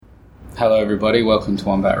Hello everybody, welcome to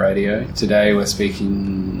Wombat Radio. Today we're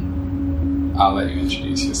speaking... I'll let you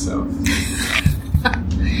introduce yourself.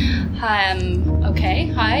 Hi, I'm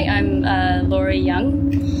Laurie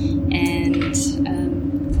Young, and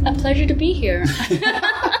a pleasure to be here.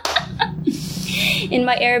 In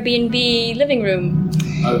my Airbnb living room.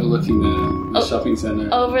 Overlooking the shopping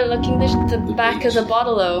centre. Overlooking the back beach. of the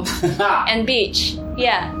Bottle and beach.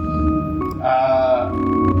 Yeah.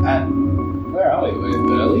 And where are we? We're in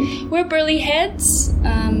Burleigh? We're Burleigh Heads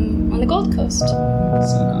on the Gold Coast. So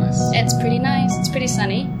nice. It's pretty nice. It's pretty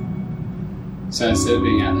sunny. So instead of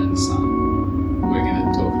being out in the sun, we're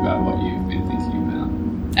going to talk about what you've been thinking about.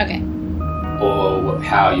 Okay. Or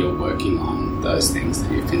how you're working on those things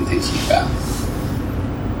that you've been thinking about.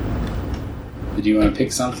 Do you want to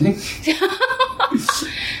pick something?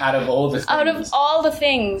 Out of all the things. Out of all the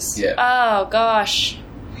things. Yeah. Oh, gosh.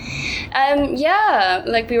 Yeah,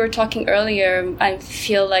 like we were talking earlier, I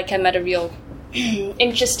feel like I'm at a real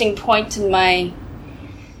interesting point in my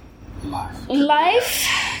life.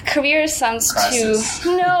 Career sounds Crisis.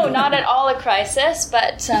 too... No, not at all a crisis,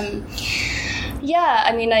 but yeah,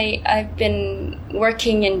 I mean, I've been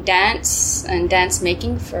working in dance and dance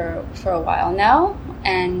making for a while now,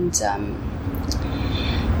 and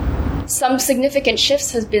some significant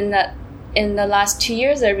shifts has been that in the last 2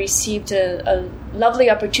 years I received a lovely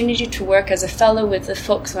opportunity to work as a fellow with the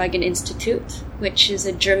Volkswagen Institute, which is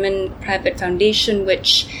a German private foundation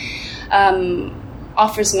which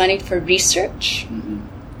offers money for research. Mm-hmm.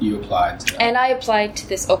 You applied to that. And I applied to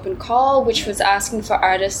this open call, which was asking for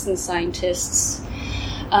artists and scientists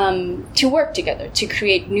to work together, to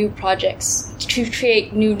create new projects, to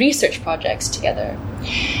create new research projects together.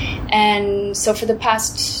 And so for the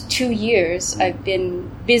past 2 years, I've been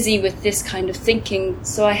busy with this kind of thinking.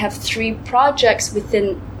 So I have 3 projects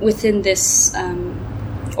within this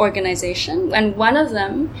organization. And one of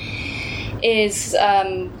them is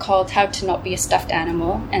called How to Not Be a Stuffed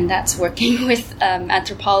Animal. And that's working with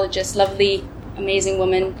anthropologist, lovely, amazing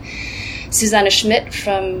woman, Susanne Schmidt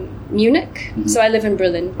from Munich. Mm-hmm. So I live in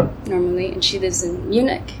Berlin normally, and she lives in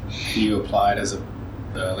Munich. You applied as a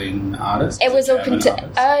Berlin artist? It was open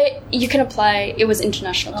to... you can apply... It was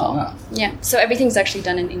international call. Oh, wow. Yeah, so everything's actually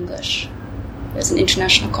done in English. There's an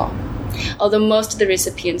international call. Although most of the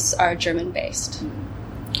recipients are German-based.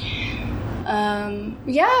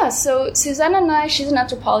 Yeah, so Susanne and I, she's an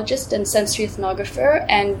anthropologist and sensory ethnographer,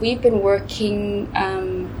 and we've been working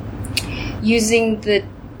using the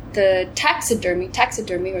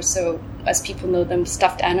taxidermy, or so as people know them,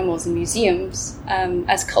 stuffed animals in museums,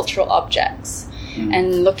 as cultural objects.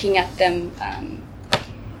 And looking at them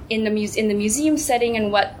in the museum setting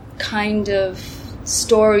and what kind of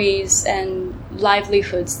stories and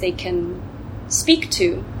livelihoods they can speak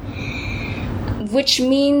to. Which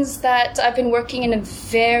means that I've been working in a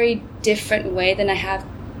very different way than I have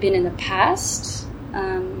been in the past.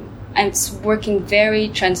 I'm working very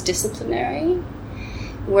transdisciplinary,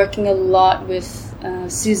 working a lot with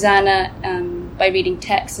Susanne by reading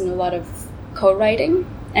text and a lot of co-writing.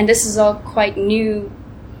 And this is all quite new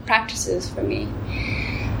practices for me.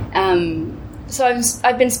 So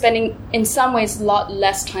I've been spending, in some ways, a lot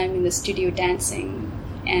less time in the studio dancing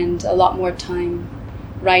and a lot more time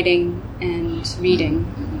writing and reading.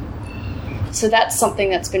 So that's something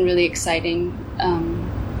that's been really exciting.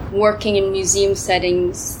 Working in museum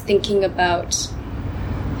settings, thinking about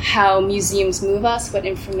how museums move us, what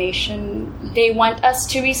information they want us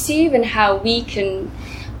to receive, and how we can,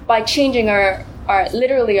 by changing our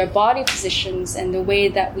body positions and the way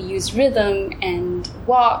that we use rhythm and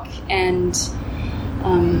walk and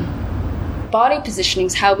body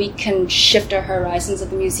positionings, how we can shift our horizons of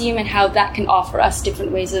the museum and how that can offer us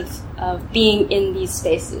different ways of being in these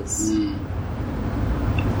spaces.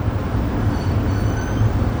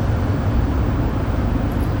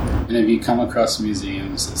 And have you come across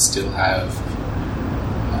museums that still have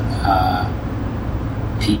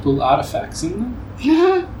people artifacts in them?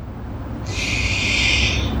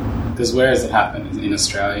 Because where has it happened? In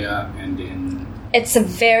Australia and in... It's a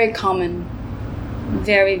very common,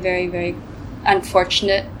 very, very, very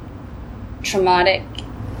unfortunate, traumatic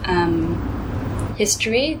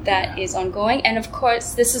history that is ongoing. And of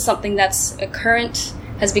course, this is something that's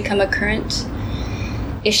has become a current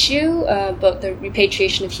issue about the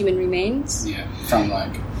repatriation of human remains. Yeah, from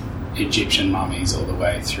like Egyptian mummies all the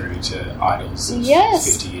way through to idols of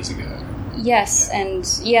 50 years ago. Yes, and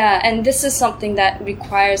this is something that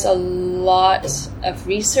requires a lot of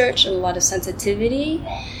research and a lot of sensitivity,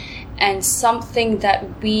 and something that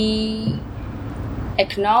we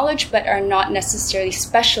acknowledge but are not necessarily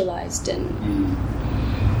specialized in.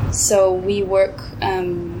 So we work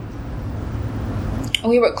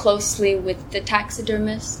we work closely with the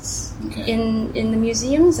taxidermists Okay. in the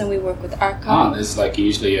museums, and we work with archives. There's like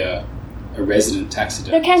usually a resident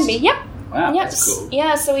taxidermist. There can be, yep. Wow, Yep. that's cool.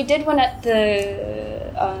 Yeah, so we did one at the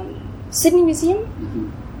Sydney Museum.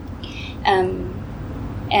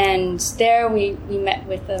 And there we met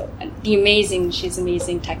with she's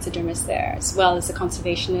amazing taxidermist there, as well as a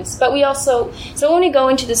conservationist. But we also, so when we go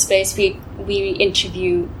into the space, we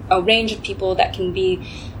interview a range of people that can be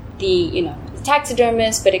the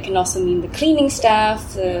taxidermist, but it can also mean the cleaning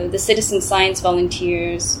staff, the citizen science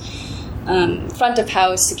volunteers, front of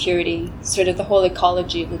house security, sort of the whole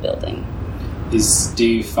ecology of the building. Do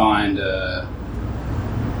you find a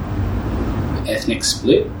ethnic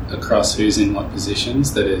split across who's in what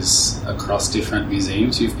positions that is across different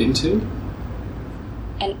museums you've been to?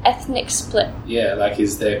 An ethnic split? Yeah, like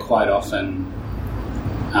is there quite often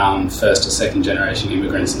first or second generation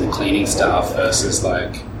immigrants in the cleaning staff versus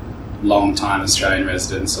like long-time Australian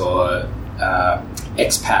residents or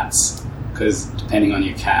expats? Because depending on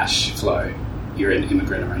your cash flow, you're an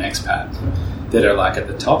immigrant or an expat that are like at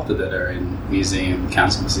the top or that are in museum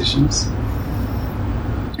council positions.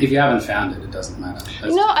 If you haven't found it, it doesn't matter.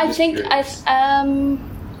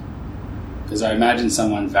 Because I imagine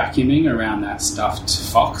someone vacuuming around that stuffed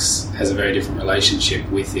fox has a very different relationship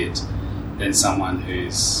with it than someone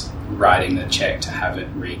who's writing the check to have it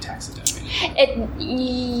re-taxidermied.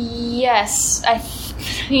 Yes.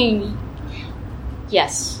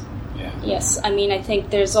 Yes. Yeah. Yes. I mean, I think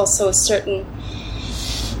there's also a certain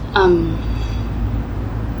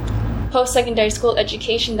post-secondary school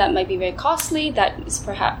education that might be very costly. That is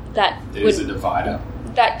perhaps There's a divider.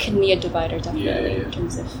 That can be a divider, definitely, Yeah. in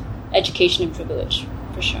terms of education and privilege,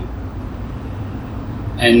 for sure.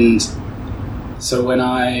 And so when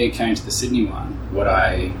I came to the Sydney one, what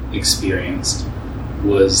I experienced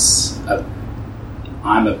was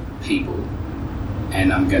I'm a people,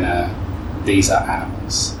 and these are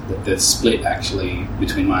animals. The split actually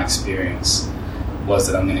between my experience was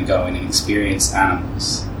that I'm going to go in and experience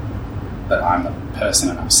animals, but I'm a person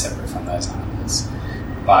and I'm separate from those animals.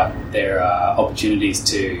 But there are opportunities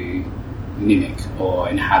to mimic or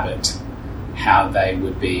inhabit how they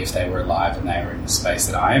would be if they were alive and they were in the space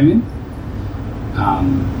that I am in.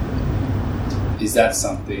 Is that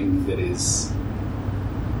something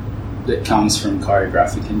that comes from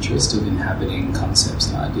choreographic interest of inhabiting concepts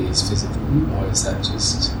and ideas physically, or is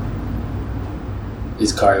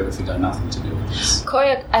choreography got nothing to do with this?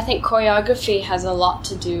 I think choreography has a lot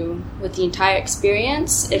to do with the entire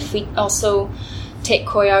experience. If we also take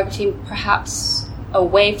choreography perhaps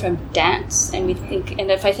away from dance, and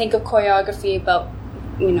if I think of choreography about,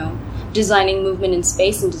 designing movement in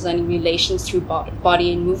space and designing relations through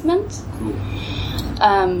body and movement. Cool.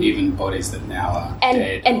 Even bodies that now are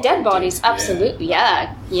dead. And dead bodies, absolutely.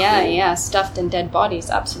 Yeah. Cool. Stuffed and dead bodies,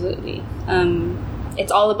 absolutely.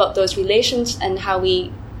 It's all about those relations and how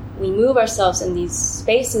we move ourselves in these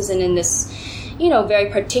spaces and in this, very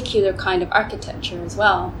particular kind of architecture as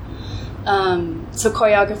well. So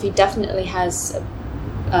choreography definitely has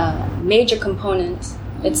a major component.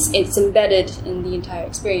 It's embedded in the entire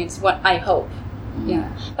experience, what I hope. Mm-hmm.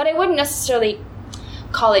 Yeah. But I wouldn't necessarily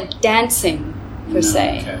call it dancing per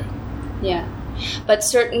se. Okay. Yeah. But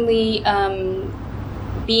certainly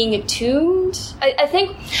being attuned. I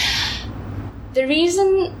think the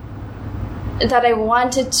reason that I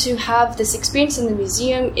wanted to have this experience in the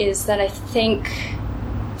museum is that I think,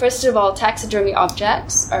 first of all, taxidermy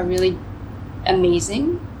objects are really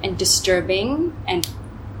amazing and disturbing and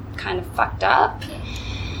kind of fucked up.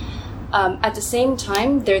 At the same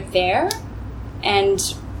time, they're there, and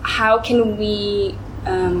how can we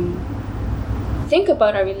think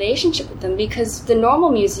about our relationship with them? Because the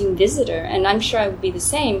normal museum visitor, and I'm sure I would be the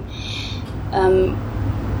same,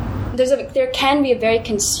 there can be a very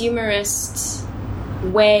consumerist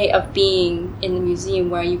way of being in the museum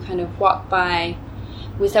where you kind of walk by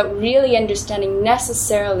without really understanding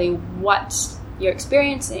necessarily what you're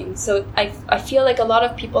experiencing. So I feel like a lot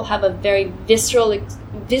of people have a very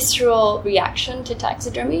visceral reaction to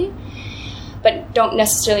taxidermy, but don't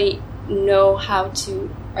necessarily know how to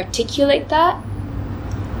articulate that.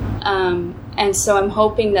 And so I'm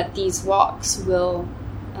hoping that these walks will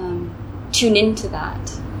tune into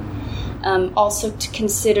that. Also to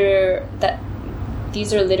consider that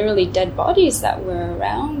these are literally dead bodies that were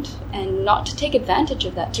around, and not to take advantage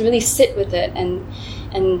of that, to really sit with it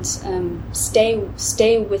and stay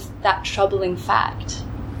with that troubling fact.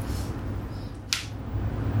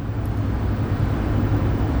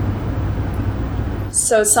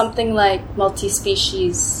 So something like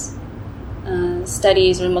multi-species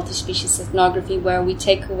studies or multi-species ethnography, where we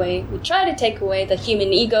try to take away the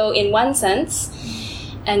human ego in one sense,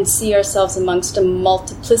 and see ourselves amongst a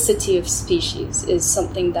multiplicity of species is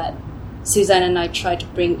something that Suzanne and I try to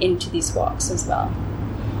bring into these walks as well.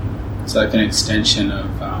 It's like an extension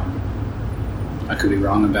of, I could be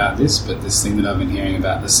wrong about this, but this thing that I've been hearing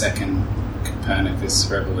about the second Copernicus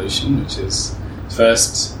revolution, which is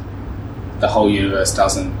first, the whole universe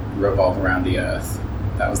doesn't revolve around the Earth.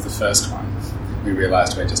 That was the first one. We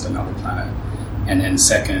realised we're just another planet. And then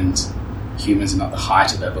second, humans are not the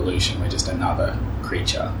height of evolution, we're just another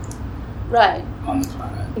creature right on the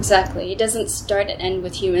planet. Exactly. It doesn't start and end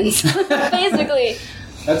with humans. Basically.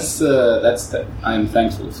 That's I'm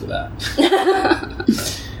thankful for that.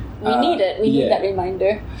 We need it. We need that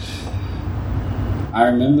reminder. I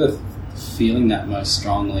remember feeling that most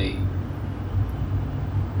strongly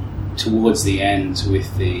towards the end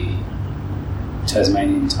with the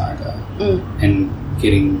Tasmanian tiger and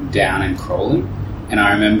getting down and crawling. And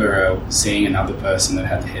I remember seeing another person that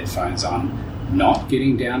had the headphones on not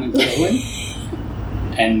getting down and crawling.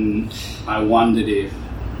 And I wondered if...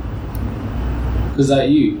 Because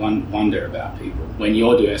you wonder about people. When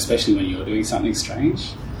you're doing... Especially when you're doing something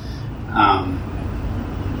strange.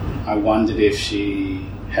 I wondered if she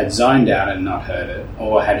had zoned out and not heard it.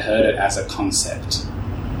 Or had heard it as a concept.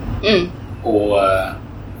 Or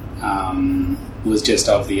was just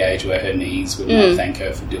of the age where her knees would not thank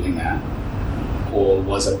her for doing that. Or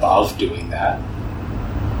was above doing that,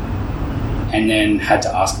 and then had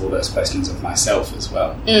to ask all those questions of myself as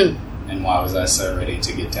well. And why was I so ready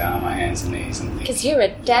to get down on my hands and knees and think? Because you're a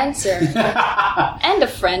dancer and a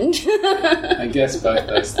friend. I guess both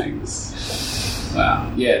those things.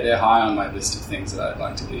 Wow, yeah, they're high on my list of things that I'd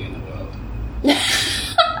like to be in the world.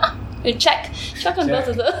 Check on both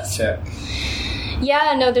of those. Check.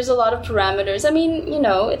 Yeah, no, there's a lot of parameters. I mean,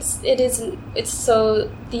 it's so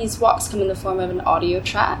these walks come in the form of an audio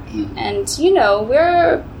track. And,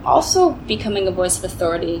 we're also becoming a voice of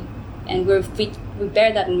authority. And we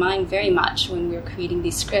bear that in mind very much when we're creating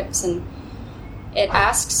these scripts. And it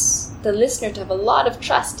asks the listener to have a lot of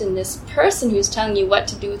trust in this person who's telling you what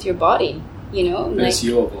to do with your body, It's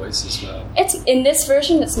your voice as well. It's in this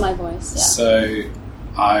version, it's my voice, yeah. So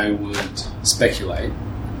I would speculate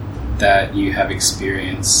that you have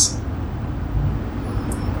experience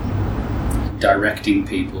directing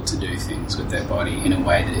people to do things with their body in a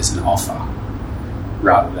way that is an offer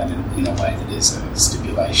rather than in a way that is a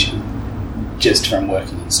stipulation, just from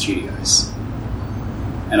working in studios.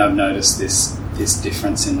 And I've noticed this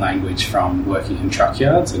difference in language from working in truck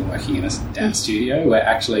yards and working in a dance studio, where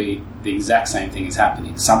actually the exact same thing is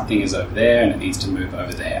happening. Something is over there and it needs to move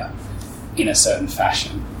over there in a certain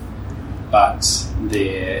fashion. But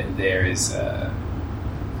there is a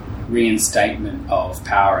reinstatement of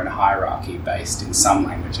power and hierarchy based in some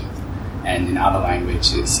languages, and in other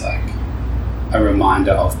languages, like a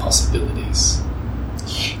reminder of possibilities.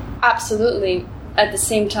 Absolutely. At the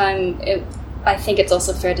same time, I think it's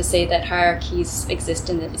also fair to say that hierarchies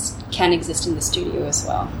can exist in the studio as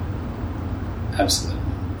well. Absolutely.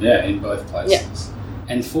 Yeah, in both places. Yeah.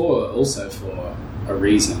 And for a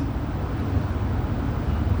reason.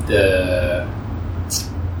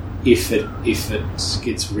 If it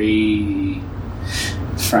gets reframed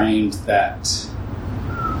that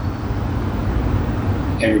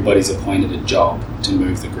everybody's appointed a job to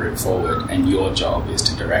move the group forward and your job is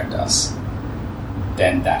to direct us,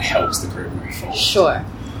 then that helps the group move forward. Sure.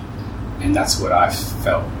 And that's what I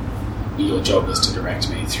felt. Your job was to direct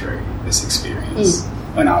me through this experience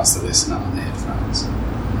when I was the listener on the headphones.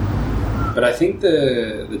 But I think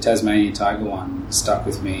the Tasmanian tiger one stuck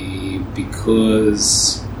with me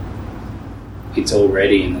because it's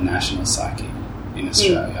already in the national psyche in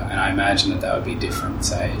Australia. And I imagine that would be different,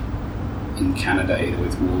 say, in Canada, either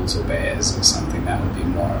with wolves or bears or something. That would be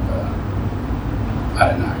more of a... I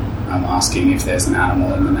don't know. I'm asking if there's an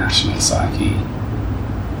animal in the national psyche.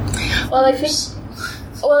 Well, I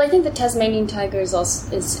think the Tasmanian tiger is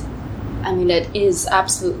it is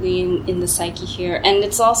absolutely in the psyche here, and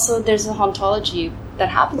it's also there's a hauntology that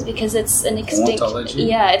happens because it's an extinct. Hauntology?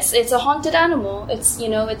 Yeah, it's a haunted animal.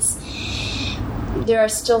 There are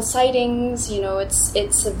still sightings.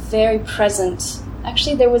 It's a very present.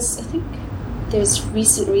 Actually, there's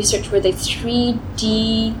recent research where they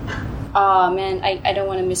 3D. Oh man, I don't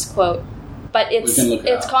want to misquote, but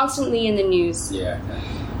it's constantly in the news. Yeah.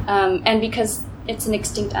 Okay. And because it's an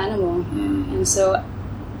extinct animal, and so.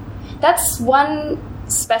 That's one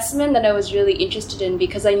specimen that I was really interested in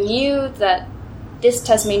because I knew that this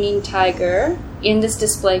Tasmanian tiger in this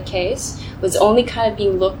display case was only kind of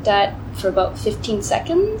being looked at for about 15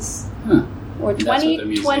 seconds. Or 20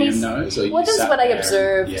 knows, or well, this is what I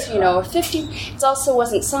observed, 50. It also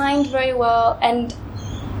wasn't signed very well, and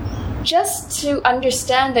just to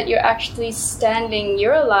understand that you're actually standing,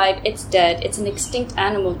 you're alive, it's dead, it's an extinct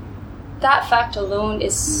animal. That fact alone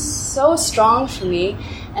is so strong for me,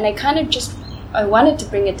 and I wanted to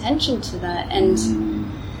bring attention to that and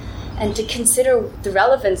to consider the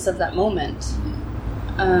relevance of that moment.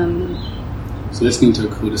 So listening to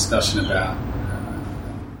a cool discussion about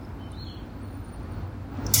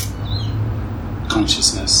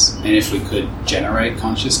consciousness, and if we could generate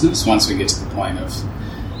consciousness once we get to the point of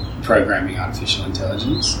programming artificial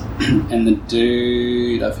intelligence. And the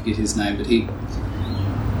dude, I forget his name, but he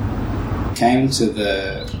came to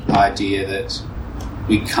the idea that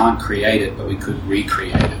we can't create it, but we could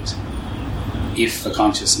recreate it. If a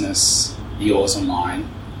consciousness, yours or mine,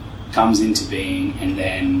 comes into being and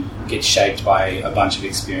then gets shaped by a bunch of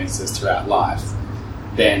experiences throughout life,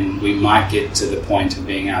 then we might get to the point of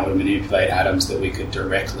being able to manipulate atoms that we could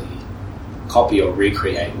directly copy or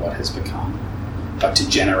recreate what has become, but to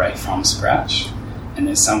generate from scratch. And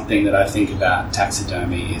there's something that I think about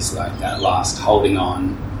taxidermy is like that last holding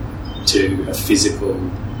on to a physical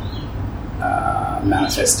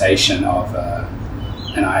manifestation of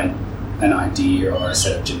an idea or a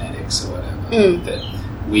set of genetics or whatever, that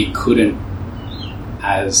we couldn't,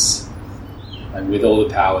 as like with all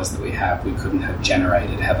the powers that we have, we couldn't have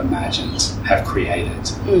generated, have imagined, have created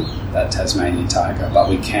that Tasmanian tiger, but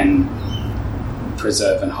we can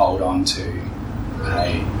preserve and hold on to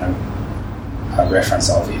a reference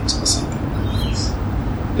of it or something like this,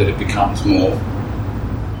 that it becomes more.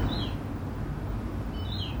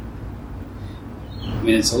 I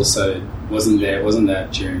mean, it's also wasn't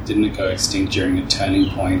that didn't it go extinct during a turning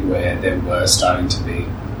point where there were starting to be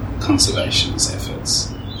conservationist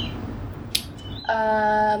efforts?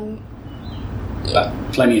 But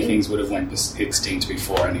plenty of things would have went extinct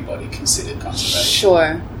before anybody considered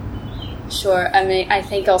conservation. Sure. I mean, I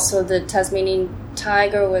think also the Tasmanian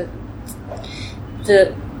tiger, with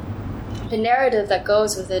the narrative that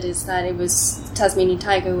goes with it is that Tasmanian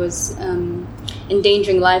tiger was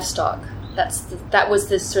endangering livestock. That was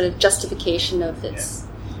this sort of justification of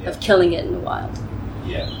of killing it in the wild.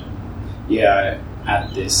 Yeah.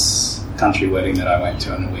 At this country wedding that I went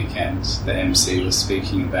to on the weekend, the MC was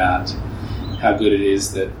speaking about how good it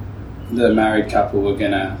is that the married couple were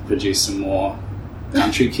going to produce some more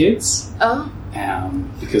country kids.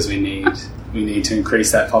 Because we need to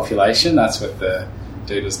increase that population. That's what the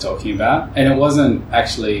dude was talking about. And it wasn't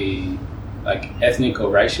actually like ethnic or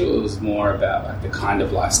racial, it was more about like the kind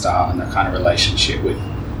of lifestyle and the kind of relationship with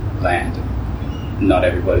land. Not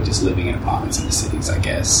everybody just living in apartments in the cities, I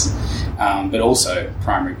guess. But also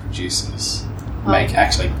primary producers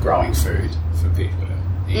actually growing food for people to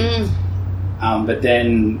eat. But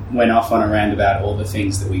then went off on a rant about all the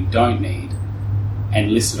things that we don't need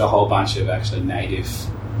and listed a whole bunch of actually native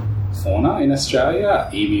fauna in Australia,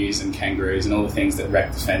 emus and kangaroos and all the things that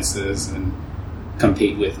wreck the fences and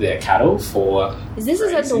compete with their cattle for. Is this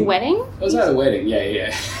at the wedding? It was at a wedding,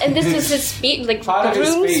 yeah. And this is his speech, like part the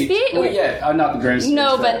groom's speech? Well, yeah, not the groom's speech.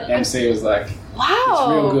 No, but MC was like, wow,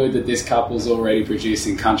 it's real good that this couple's already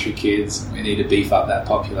producing country kids. We need to beef up that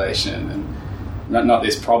population and not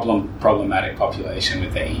this problematic population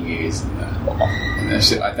with the emus and the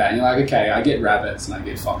shit like that. And you're like, okay, I get rabbits and I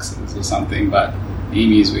get foxes or something, but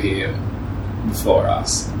emus were here before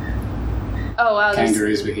us. Oh wow!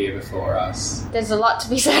 Kangaroos were here before us. There's a lot to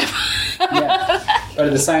be said about yeah, but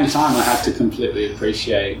at the same time, I have to completely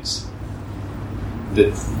appreciate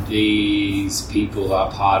that these people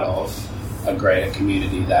are part of a greater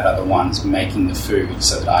community that are the ones making the food,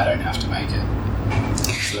 so that I don't have to make it,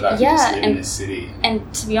 so that I can just live in this city.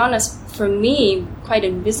 And to be honest, for me, quite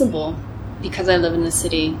invisible because I live in the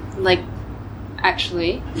city. Like,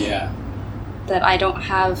 actually, that I don't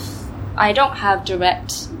have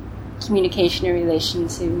direct communication in relation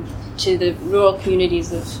to the rural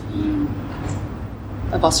communities of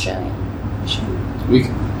Australia. Sure.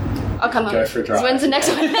 I'll come go for a drive. So when's the next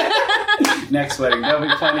one? Next wedding. There'll be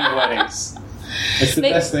plenty of weddings. It's the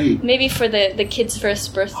best thing. Maybe for the kid's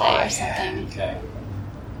first birthday or something. Okay.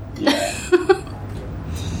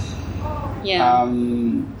 Yeah.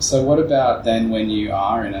 So what about then when you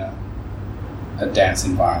are in a dance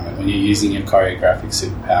environment, when you're using your choreographic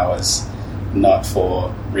superpowers not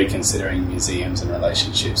for reconsidering museums and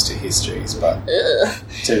relationships to histories, but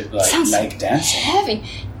to make dancing? Heavy.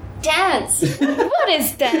 Dance. What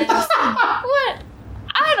is dance? What?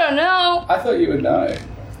 I don't know. I thought you would know.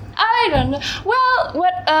 I don't know.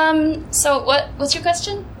 Well, so what's your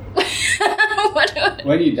question?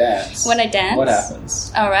 When you dance. When I dance? What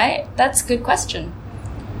happens? All right. That's a good question.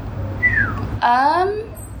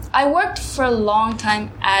 I worked for a long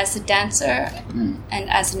time as a dancer and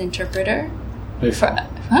as an interpreter for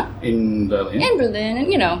Huh? In Berlin? In Berlin,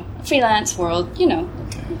 and, freelance world, Okay.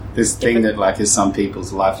 This thing that, like, is some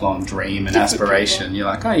people's lifelong dream and aspiration. People. You're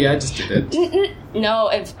like, oh, yeah, I just did it. No,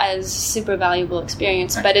 it's a super valuable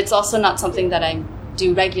experience, but it's also not something that I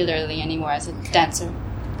do regularly anymore as a dancer.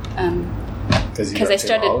 Because I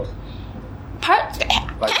started... Old?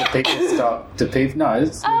 Like, no,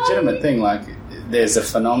 it's a legitimate thing. Like, there's a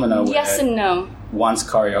phenomenon where... Yes and no. Once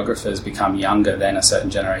choreographers become younger than a certain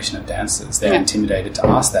generation of dancers, they're intimidated to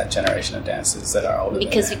ask that generation of dancers that are older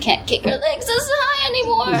because than you can't kick your legs as high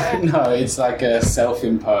anymore. No, it's like a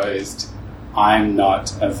self-imposed, I'm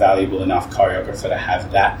not a valuable enough choreographer to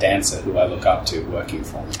have that dancer who I look up to working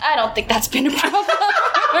for me. I don't think that's been a problem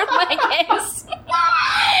in my case.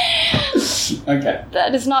 Okay.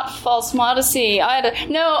 That is not false modesty either.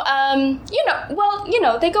 No,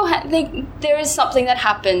 they go. There is something that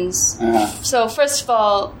happens. Uh-huh. So first of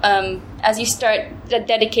all, as you start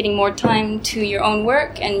dedicating more time to your own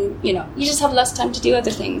work, and you just have less time to do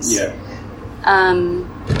other things. Yeah.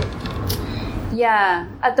 Yeah.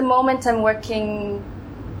 At the moment, I'm working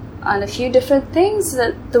on a few different things.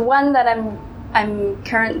 The one that I'm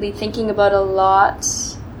currently thinking about a lot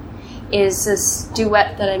is this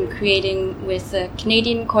duet that I'm creating with a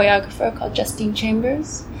Canadian choreographer called Justine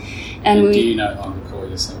Chambers. And do you no longer call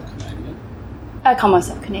yourself Canadian? I call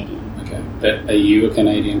myself Canadian. Okay. But are you a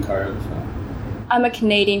Canadian choreographer? I'm a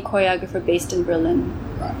Canadian choreographer based in Berlin.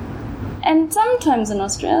 Right. And sometimes in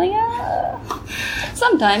Australia.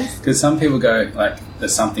 Sometimes. Because some people go, like,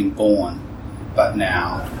 there's something born, but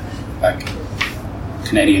now, like,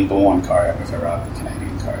 Canadian-born choreographer rather than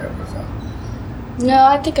Canadian choreographer. No,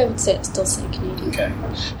 I think I would still say Canadian. Okay.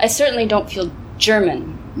 I certainly don't feel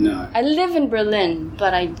German. No. I live in Berlin,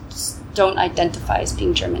 but I don't identify as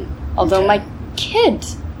being German. Although my kid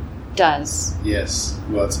does. Yes.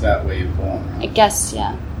 Well, it's about where you're born, right? I guess,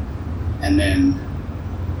 yeah. And then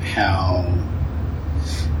how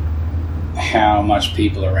much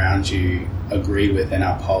people around you agree with and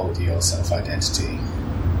uphold your self-identity.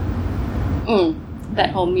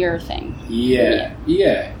 That whole mirror thing. Yeah.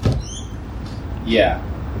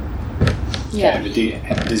 Okay, but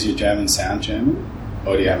does your German sound German?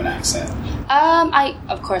 Or do you have an accent?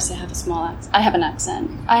 Of course I have a small accent. I have an accent.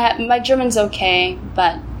 My German's okay,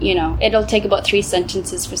 but, it'll take about 2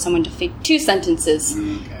 sentences for someone to figure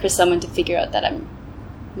out that I'm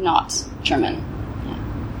not German. Yeah.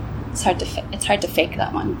 It's hard to fake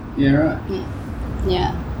that one. Yeah, right.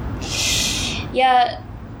 Yeah.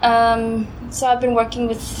 So I've been working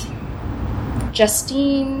with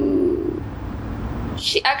Justine.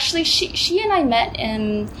 She and I met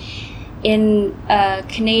in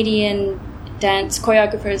Canadian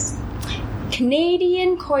choreographers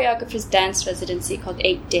dance residency called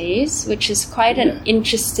 8 Days, which is quite an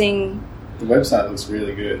interesting... The website looks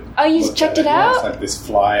really good. Oh, you checked it out? Yeah, it's like this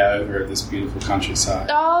flyover of this beautiful countryside.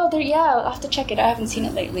 Oh, I'll have to check it. I haven't seen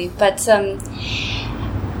it lately. But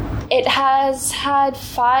it has had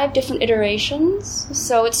 5 different iterations.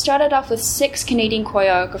 So it started off with 6 Canadian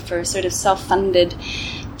choreographers, sort of self-funded,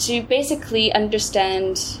 to basically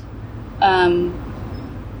understand,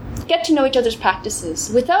 get to know each other's practices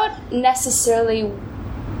without necessarily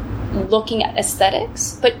looking at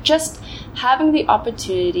aesthetics, but just having the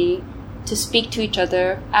opportunity to speak to each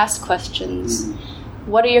other, ask questions. Mm-hmm.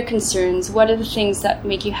 What are your concerns? What are the things that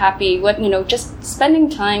make you happy? Just spending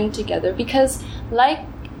time together, because like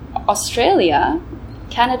Australia,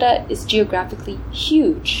 Canada is geographically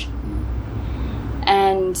huge,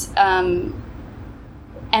 and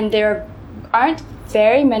there aren't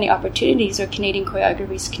very many opportunities where Canadian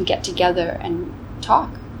choreographers can get together and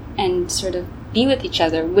talk and sort of be with each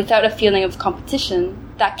other without a feeling of competition.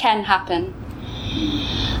 That can happen.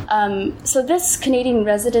 So this Canadian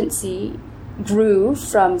residency grew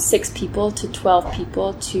from 6 people to 12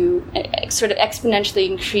 people to sort of exponentially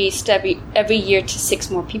increased every year to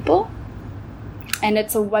 6 more people. And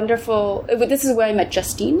it's a wonderful... This is where I met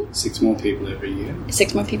Justine. 6 more people every year?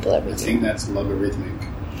 6 more people every year. I think that's logarithmic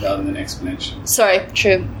rather than exponential. Sorry,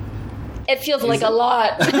 true. It feels like a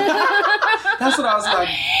lot. That's what I was like,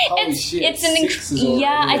 holy shit. It's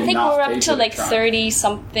I think we're up to like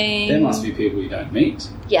 30-something. There must be people you don't meet.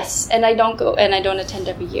 Yes, and I don't attend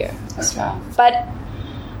every year as well. But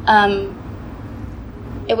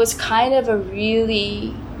it was kind of a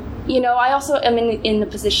really... I also am in the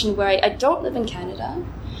position where I don't live in Canada.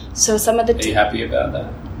 So some of the... Are you happy about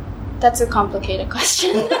that? That's a complicated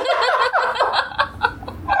question.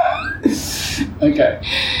 Okay.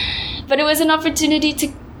 But it was an opportunity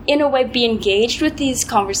to, in a way, be engaged with these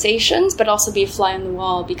conversations, but also be a fly on the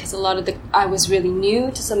wall, because I was really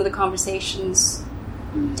new to some of the conversations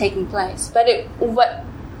taking place. But it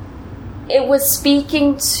it was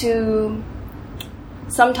speaking to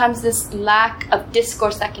sometimes this lack of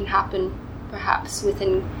discourse that can happen, perhaps,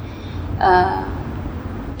 within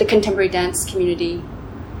the contemporary dance community.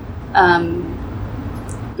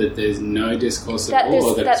 That there's no discourse at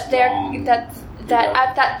all, or that it's wrong? That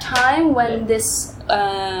at that time when this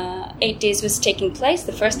 8 days was taking place,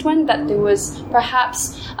 the first one, that there was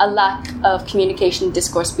perhaps a lack of communication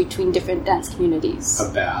discourse between different dance communities.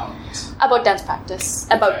 About dance practice.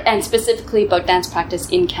 And specifically about dance practice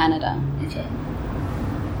in Canada. Okay.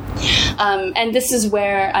 And this is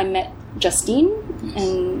where I met Justine,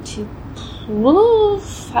 and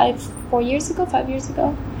 5 years ago.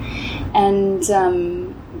 And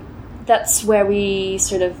that's where we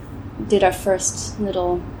sort of did our first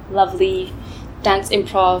little lovely dance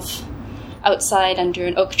improv outside under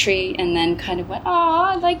an oak tree, and then kind of went, "Oh,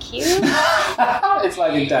 I like you." It's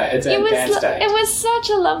like a date. It's a dance date. It was such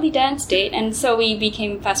a lovely dance date, and so we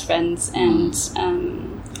became fast friends, and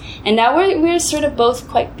now we're sort of both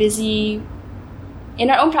quite busy in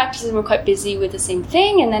our own practices. We're quite busy with the same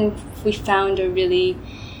thing, and then we found a really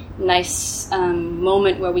nice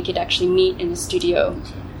moment where we could actually meet in the studio,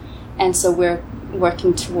 and so we're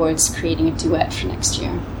working towards creating a duet for next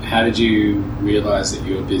year. How did you realize that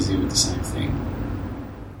you were busy with the same thing?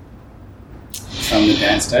 From the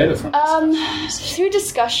dance date, or from discussions? Through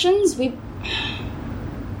discussions.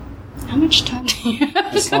 How much time do you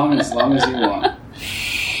have? As long as you want.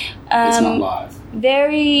 It's not live.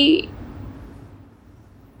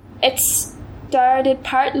 It started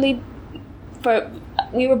partly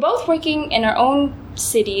we were both working in our own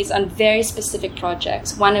cities on very specific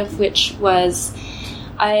projects, one of which was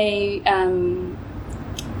in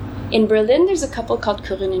Berlin there's a couple called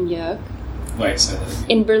Corinne and Jörg. Wait, so that...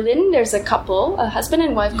 In Berlin there's a couple, a husband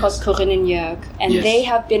and wife, called Corinne and Jörg, and they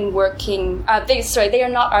have been working they are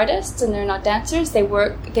not artists and they're not dancers. They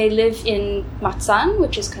live in Marzahn,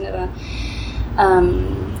 which is kind of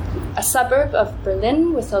a suburb of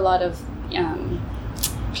Berlin with a lot of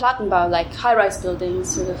Plattenbau, like high-rise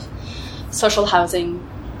buildings, sort of social housing.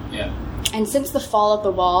 Yeah. And since the fall of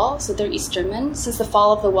the wall, so they're East German, since the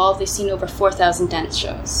fall of the wall, they've seen over 4,000 dance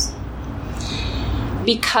shows.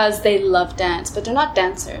 Because they love dance, but they're not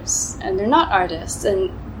dancers, and they're not artists,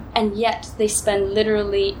 and yet they spend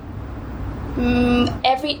literally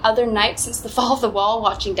every other night since the fall of the wall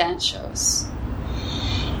watching dance shows.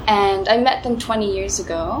 And I met them 20 years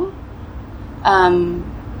ago,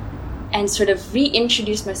 and sort of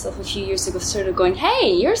reintroduced myself a few years ago, sort of going,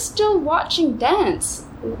 "Hey, you're still watching dance.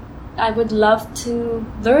 I would love to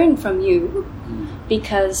learn from you,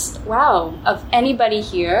 because, wow, of anybody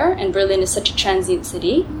here, and Berlin is such a transient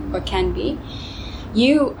city, or can be,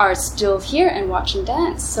 you are still here and watching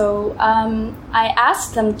dance." So I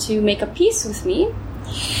asked them to make a piece with me,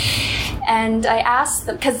 and I asked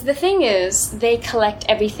them, because the thing is, they collect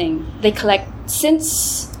everything. They collect,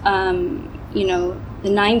 since, the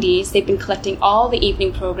 90s, they've been collecting all the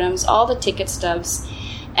evening programs, all the ticket stubs,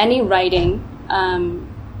 any writing on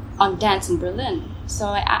dance in Berlin.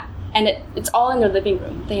 So it's all in their living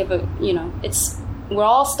room. They have we're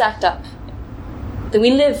all stacked up. We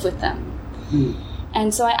live with them.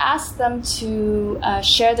 And so I asked them to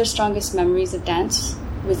share their strongest memories of dance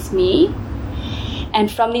with me. And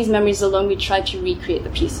from these memories alone, we tried to recreate the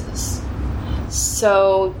pieces.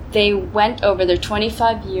 So they went over their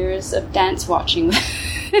 25 years of dance watching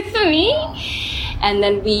with me. And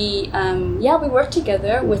then we worked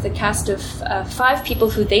together with a cast of 5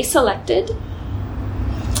 people who they selected.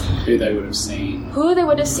 Who they would have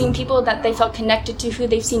seen. People that they felt connected to, who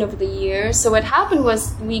they've seen over the years. So what happened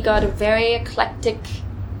was we got a very eclectic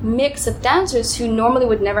mix of dancers who normally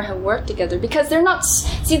would never have worked together, because they're not...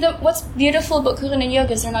 what's beautiful about Corinne and Jörg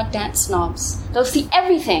is they're not dance snobs. They'll see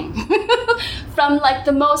everything. From like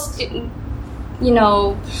the most,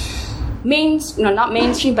 not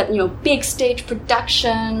mainstream, but, big stage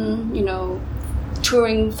production,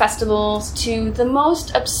 touring festivals, to the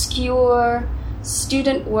most obscure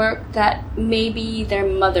student work that maybe their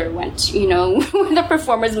mother went to, the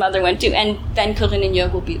performer's mother went to, and then Corinne and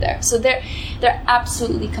Jörg will be there. So they're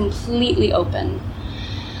absolutely, completely open.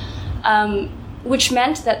 Which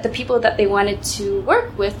meant that the people that they wanted to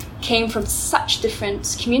work with came from such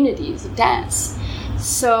different communities of dance.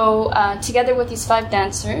 So together with these 5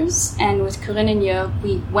 dancers and with Corinne and Jörg,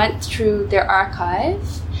 we went through their archive,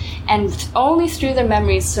 and only through their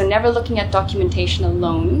memories, so never looking at documentation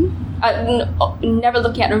alone, never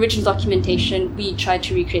looking at original documentation, we tried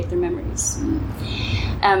to recreate their memories.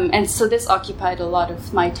 And so this occupied a lot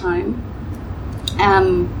of my time.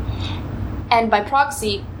 And by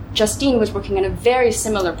proxy, Justine was working on a very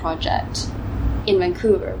similar project in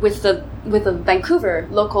Vancouver with the with a Vancouver,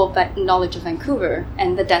 local knowledge of Vancouver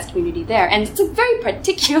and the dance community there. And it's a very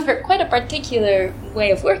particular, quite a particular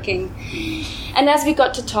way of working. And as we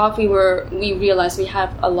got to talk, we realized we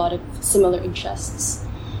have a lot of similar interests.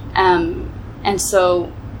 And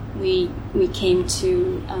so we came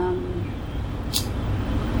to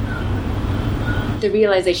the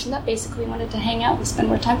realization that basically we wanted to hang out and spend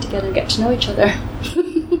more time together and get to know each other.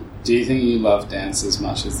 Do you think you love dance as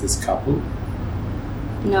much as this couple?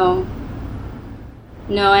 No,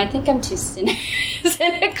 I think I'm too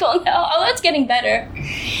cynical now. Although it's getting better.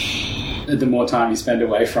 The more time you spend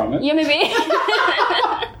away from it? Yeah, maybe.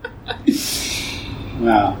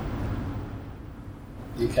 Wow.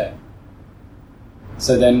 Okay.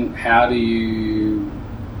 So then how do you...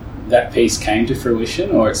 That piece came to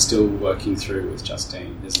fruition, or it's still working through with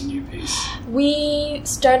Justine? There's a new piece. We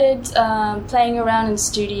started playing around in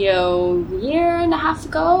studio a year and a half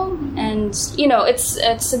ago, and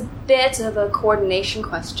it's a bit of a coordination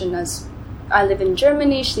question. As I live in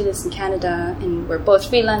Germany, she lives in Canada, and we're both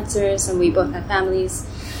freelancers, and we both have families.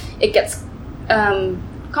 It gets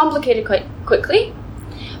complicated quite quickly,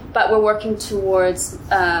 but we're working towards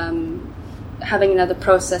having another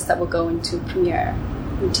process that will go into premiere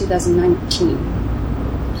in 2019.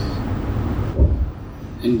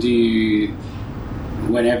 And do you,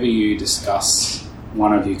 whenever you discuss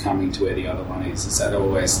one of you coming to where the other one is that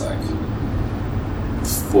always like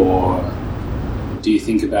do you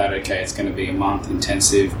think about, okay, it's going to be a month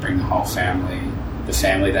intensive, bring the whole family, the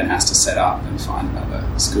family then has to set up and find another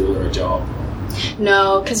school or a job?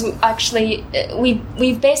 No, because actually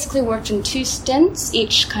we've basically worked in 2 stints,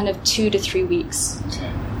 each kind of 2 to 3 weeks.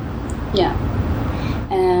 Okay. Yeah.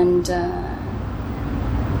 And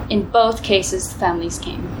in both cases, families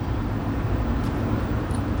came.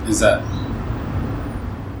 Is that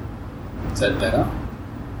better?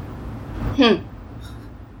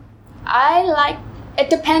 It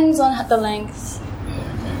depends on the length. Yeah,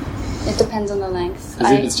 okay. It depends on the length.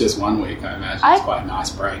 Because if it's just 1 week, I imagine it's quite a nice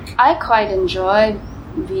break. I quite enjoy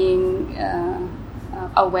being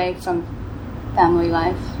away from family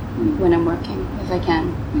life when I'm working, if I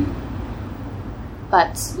can.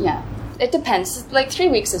 But, yeah, it depends. Like, 3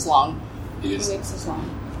 weeks is long. It is. 3 weeks is long.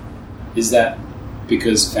 Is that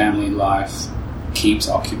because family life keeps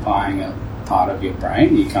occupying a part of your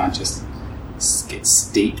brain? You can't just get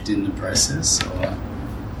steeped in the process? Or?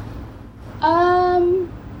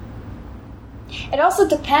 It also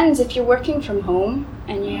depends if you're working from home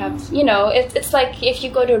and you have, it's like if you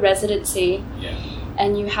go to a residency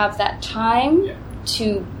and you have that time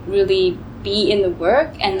to really be in the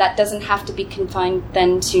work, and that doesn't have to be confined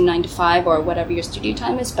then to 9 to 5 or whatever your studio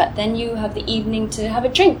time is, but then you have the evening to have a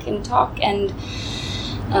drink and talk and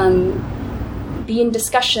be in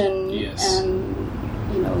discussion and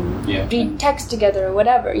read text together or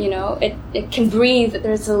whatever. It can breathe.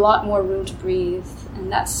 There's a lot more room to breathe,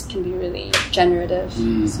 and that can be really generative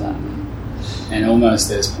as well. And almost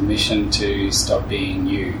there's permission to stop being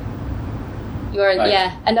you.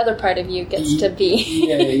 Another part of you gets to be.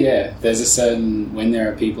 There's a certain, when there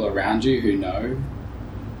are people around you who know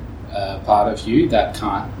part of you, that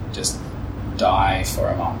can't just die for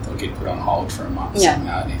a month or get put on hold for a month.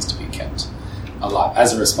 Somehow it needs to be kept alive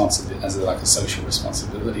as a social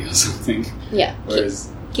responsibility or something. Yeah. Whereas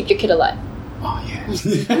keep your kid alive. Oh yeah.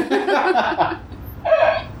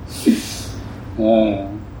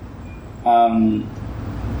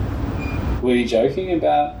 Were you joking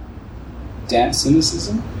about dance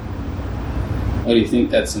cynicism? Or do you think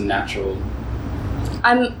that's a natural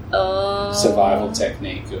survival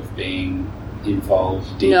technique of being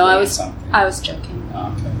involved deeply in something? I was joking.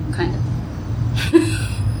 Oh, okay. Kind of.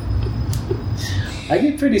 I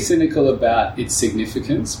get pretty cynical about its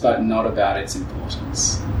significance, but not about its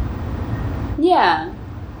importance. Yeah.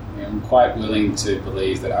 I'm quite willing to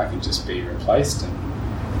believe that I can just be replaced, and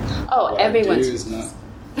everyone's is not.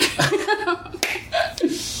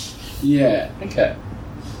 Yeah. Okay.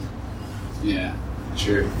 Yeah.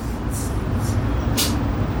 True.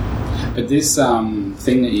 But this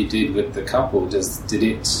thing that you did with the couple, did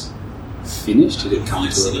it finish? Did it come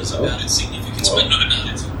to a result?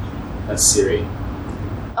 That's Siri.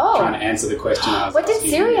 Oh. Trying to answer the question I was What did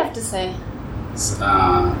asking Siri you. have to say?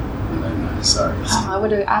 I don't know. Sorry. I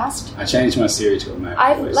would have asked. I changed my Siri to a male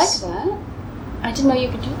I voice. like that. I didn't know you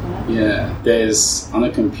could do that. Yeah. On a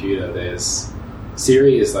computer,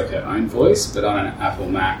 Siri is like her own voice, but on an Apple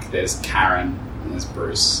Mac, there's Karen and there's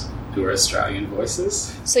Bruce, who are Australian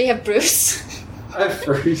voices. So you have Bruce? I have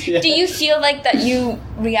Bruce, yeah. Do you feel like that you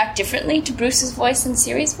react differently to Bruce's voice than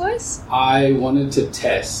Siri's voice? I wanted to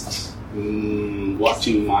test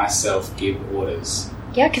watching myself give orders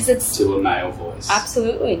because it's to a male voice.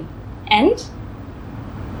 Absolutely. And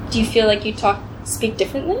do you feel like you speak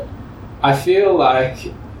differently? I feel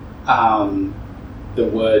like the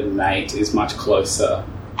word mate is much closer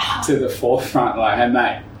to the forefront. Like, hey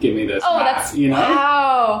mate, give me this. Oh, mate, that's you know.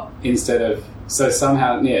 Wow. Instead of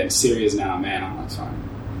somehow Siri is now a man on my phone.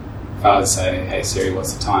 If I would say, hey Siri,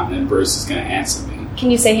 what's the time? Then Bruce is going to answer me.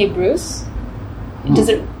 Can you say hey Bruce? Does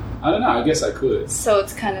it? I don't know. I guess I could. So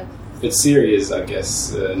it's kind of. But Siri is, I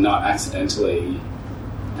guess, not accidentally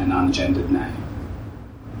an ungendered name.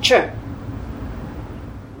 Sure.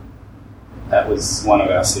 That was one of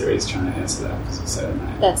our series trying to answer that because we said her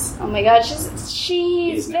name. That's, oh my god,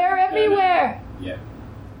 she's there everywhere. Yeah.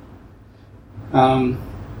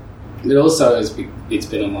 But also, it's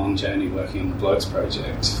been a long journey working on the Blokes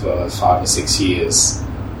Project for 5 or 6 years,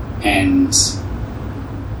 and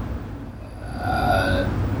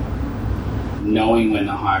knowing when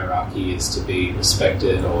the hierarchy is to be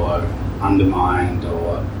respected or undermined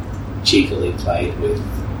or cheekily played with,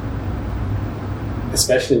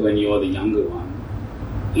 especially when you're the younger one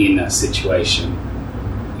in a situation,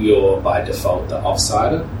 you're by default the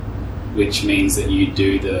offsider, which means that you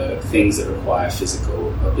do the things that require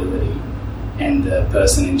physical ability and the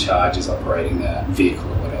person in charge is operating the vehicle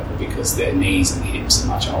or whatever because their knees and hips are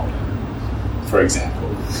much older, for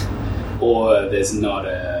example. Or there's not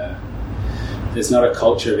a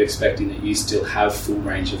culture of expecting that you still have full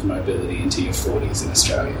range of mobility into your 40s in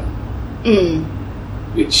Australia.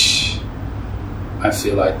 Which I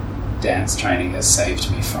feel like dance training has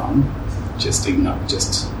saved me from. Just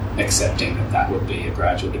accepting that would be a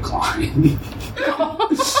gradual decline.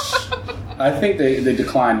 I think the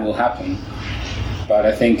decline will happen, but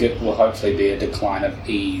I think it will hopefully be a decline of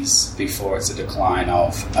ease before it's a decline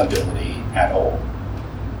of ability at all.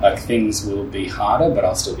 Like, things will be harder, but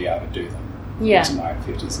I'll still be able to do them. Yeah. Into my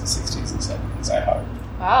 50s and 60s and 70s, I hope.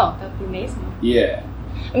 Wow, that'd be amazing. Yeah.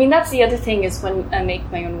 I mean, that's the other thing is when I make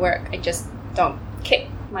my own work, I just don't kick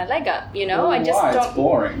my leg up, you know? Well, I just why? don't. It's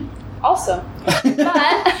boring. Also. But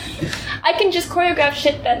I can just choreograph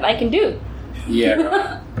shit that I can do. Yeah,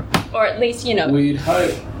 right. Or at least, you know. We'd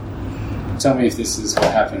hope. Tell me if this is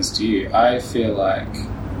what happens to you. I feel like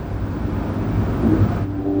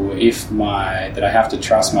that I have to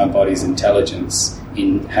trust my body's intelligence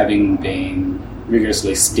in having been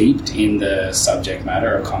rigorously steeped in the subject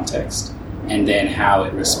matter or context, and then how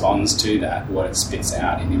it responds to that, what it spits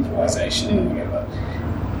out in improvisation or whatever,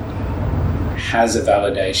 has a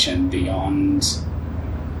validation beyond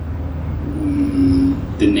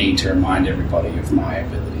the need to remind everybody of my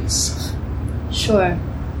abilities. Sure.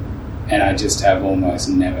 And I just have almost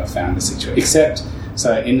never found a situation,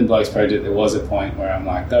 so in the Blokes Project there was a point where I'm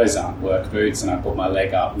like, those aren't work boots, and I put my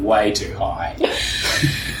leg up way too high.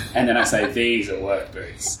 And then I say, these are work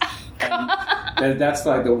boots. And that's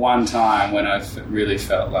like the one time when I really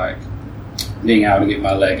felt like being able to get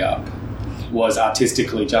my leg up was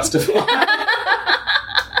artistically justified.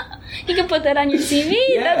 You can put that on your CV.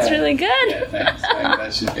 Yeah. That's really good. Yeah, thanks.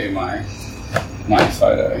 That should be my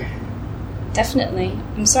photo. Definitely.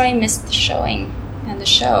 I'm sorry I missed the showing and the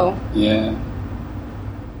show. Yeah.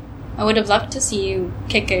 I would have loved to see you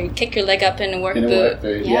kick your leg up in a work boot. In a work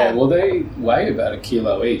boot, yeah. Well, they weigh about 1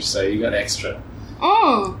 kilo each, so you got extra.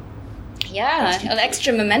 Oh. Yeah,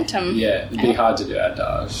 extra momentum. Yeah, it'd be hard to do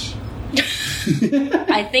adage.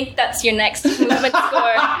 I think that's your next movement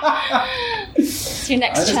score. It's your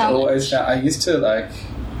next challenge. I used to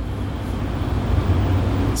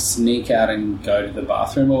sneak out and go to the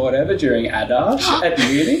bathroom or whatever during adage at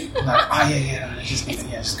uni.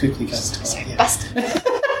 Just quickly go to the toilet. Yeah. Bust.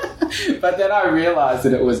 But then I realised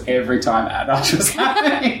that it was every time adage was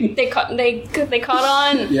happening. They caught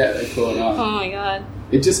on. Yeah, they caught on. Oh my god.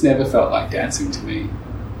 It just never felt like dancing to me.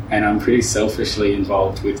 And I'm pretty selfishly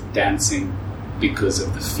involved with dancing because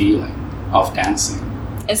of the feeling of dancing.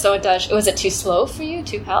 And so was it too slow for you,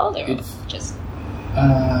 too held, or just?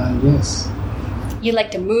 Yes. You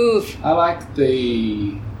like to move. I like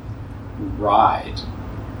the ride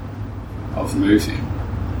of moving.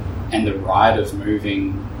 And the ride of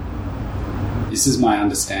moving, this is my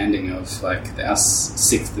understanding of our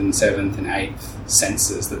 6th and 7th and 8th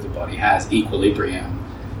senses that the body has, equilibrium,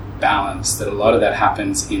 balance, that a lot of that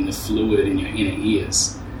happens in the fluid in your inner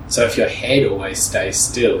ears. So if your head always stays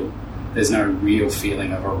still, there's no real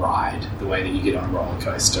feeling of a ride, the way that you get on a roller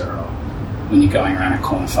coaster or when you're going around a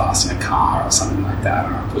corner fast in a car or something like that,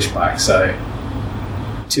 or a push bike. So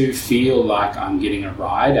to feel like I'm getting a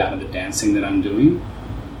ride out of the dancing that I'm doing,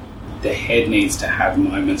 the head needs to have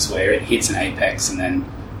moments where it hits an apex and then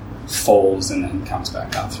falls and then comes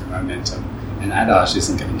back up through momentum. And adage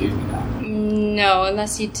isn't going to give me that. No,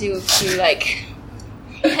 unless you do a few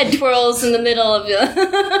head twirls in the middle of the...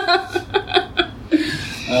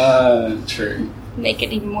 True. Make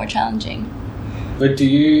it even more challenging. But do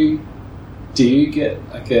you get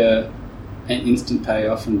like an instant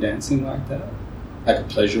payoff from dancing like that? Like a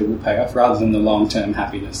pleasurable payoff rather than the long-term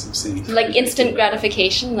happiness of seeing... Like instant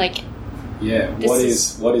gratification? Like... Yeah,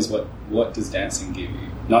 what does dancing give you?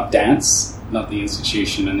 Not dance, not the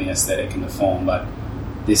institution and the aesthetic and the form, but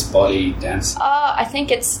this body dance. I think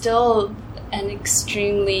it's still an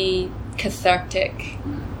extremely cathartic,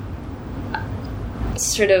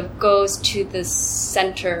 sort of goes to the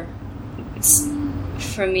center.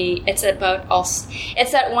 For me, it's at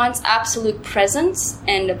once absolute presence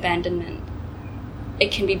and abandonment.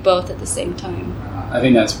 It can be both at the same time. I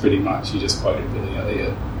think that's pretty much, you just quoted Billy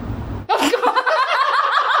Elliot.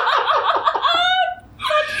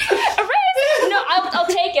 I'll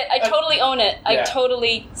take it. I totally own it. Yeah. I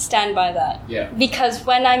totally stand by that. Yeah. Because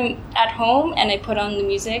when I'm at home and I put on the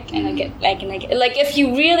music and I get like if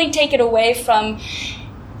you really take it away from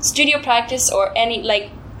studio practice or any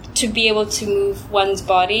to be able to move one's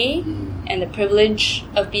body and the privilege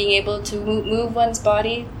of being able to move one's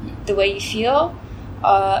body the way you feel,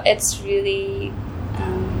 it's really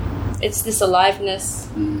it's this aliveness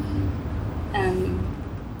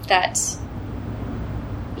that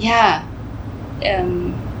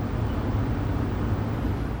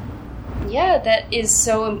that is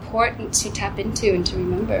so important to tap into and to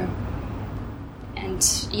remember, and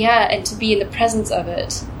to be in the presence of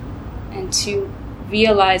it and to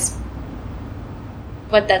realize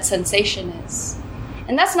what that sensation is.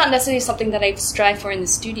 And that's not necessarily something that I strive for in the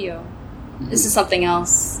studio. This is something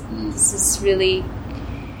else. This is really,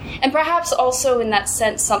 and perhaps also in that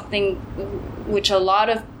sense something which a lot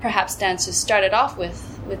of perhaps dancers started off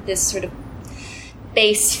with this sort of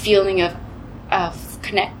base feeling of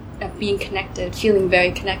being connected, feeling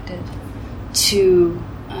very connected to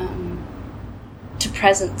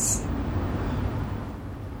presence.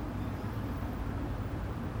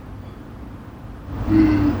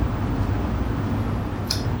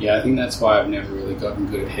 Yeah, I think that's why I've never really gotten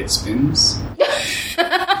good at head spins.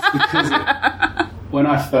 Because when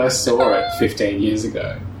I first saw it 15 years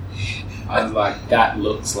ago, I was like, that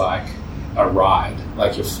looks like a ride,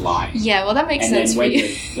 like you're flying. Yeah, well, that makes sense for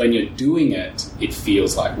you. When you're doing it, it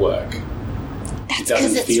feels like work. It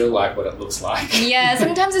doesn't feel like what it looks like. Yeah,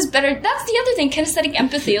 sometimes it's better. That's the other thing, kinesthetic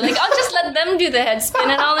empathy. Like, I'll just let them do the head spin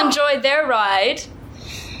and I'll enjoy their ride.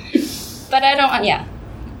 But I don't,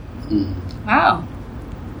 Wow.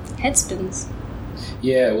 Head spins.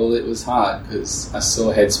 Yeah, well, it was hard because I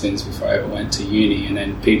saw head spins before I ever went to uni, and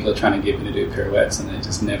then people are trying to get me to do pirouettes, and it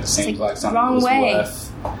just never seemed like something that was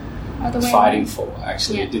worth fighting for.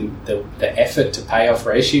 Actually, it didn't. The effort to payoff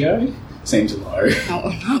ratio seemed low.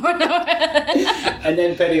 No. And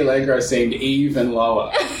then Petty Allegro seemed even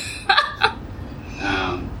lower.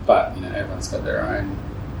 But everyone's got their own.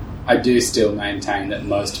 I do still maintain that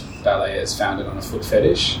most ballet is founded on a foot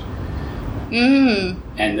fetish.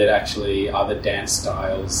 And that actually other dance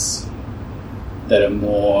styles that are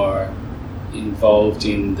more involved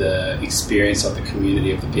in the experience of the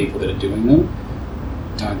community of the people that are doing them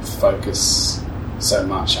don't focus so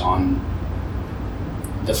much on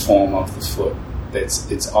the form of the foot.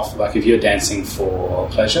 It's often like if you're dancing for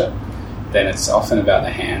pleasure, then it's often about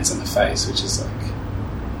the hands and the face, which is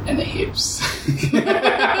and the hips.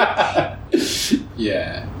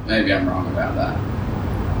 Yeah, maybe I'm wrong about that.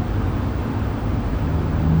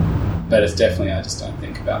 But it's definitely, I just don't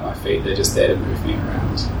think about my feet. They're just there to move me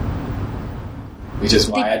around. Which is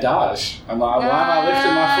why I dodge. I'm like, why am I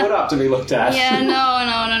lifting my foot up to be looked at? Yeah,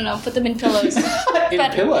 no. Put them in pillows.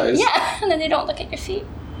 Pillows? Yeah, and then they don't look at your feet.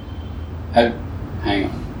 Hang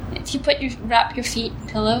on. If you wrap your feet in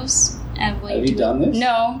pillows... Have you done this?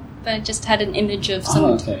 No, but I just had an image of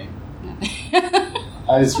someone... Oh, okay. No.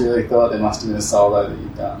 I just really thought there must have been a solo that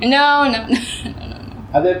you've done. No.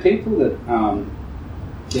 Are there people that...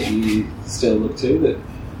 that you still look to that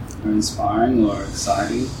are inspiring or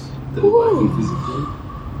exciting that are working physically?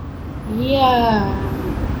 Yeah.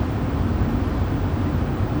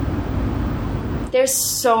 There's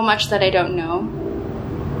so much that I don't know.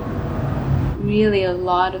 Really a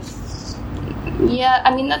lot of... Yeah,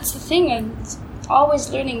 I mean, that's the thing. I'm always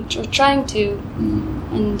learning or trying to.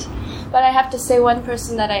 But I have to say one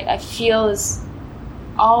person that I feel is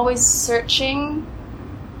always searching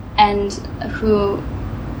and who...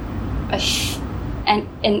 And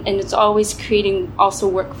it's always creating also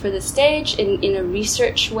work for the stage in a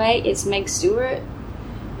research way is Meg Stewart,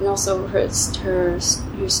 and also her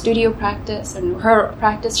studio practice and her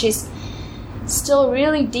practice. She's still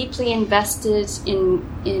really deeply invested in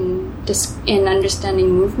understanding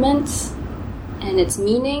movements and its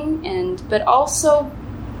meaning, but also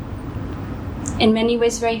in many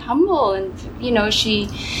ways very humble, and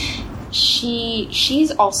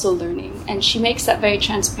she's also learning, and she makes that very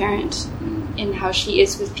transparent in how she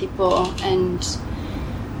is with people, and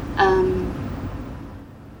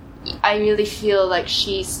I really feel like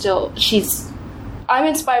I'm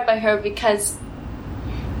inspired by her because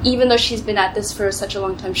even though she's been at this for such a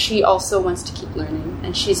long time, she also wants to keep learning,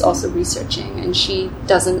 and she's also researching, and she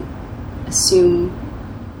doesn't assume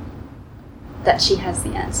that she has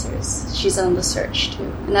the answers. She's on the search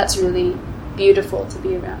too, and that's really beautiful to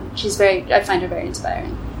be around. I find her very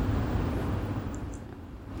inspiring.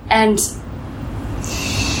 And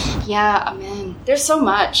yeah, man, there's so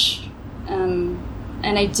much, and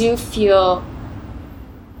I do feel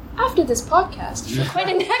after this podcast quite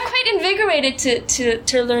invigorated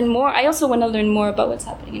to learn more. I also want to learn more about what's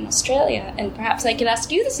happening in Australia, and perhaps I could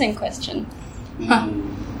ask you the same question.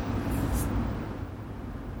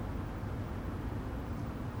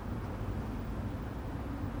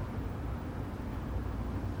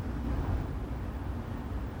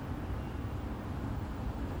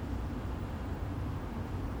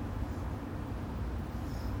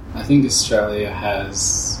 I think Australia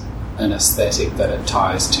has an aesthetic that it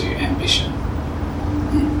ties to ambition.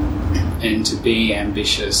 And to be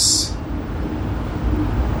ambitious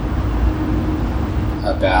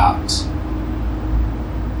about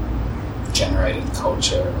generated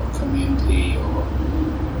culture or community or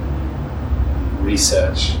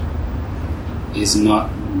research is not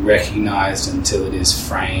recognized until it is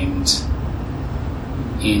framed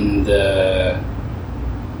in the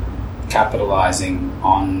capitalizing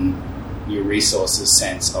on your resources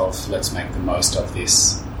sense of let's make the most of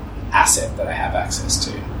this asset that I have access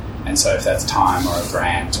to. And so if that's time or a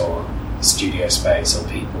grant or studio space or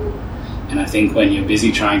people, and I think when you're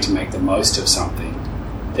busy trying to make the most of something,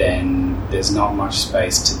 then there's not much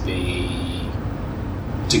space to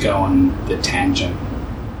go on the tangent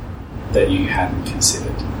that you hadn't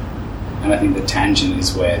considered. And I think the tangent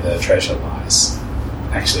is where the treasure lies,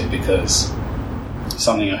 actually, because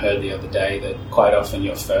something I heard the other day, that quite often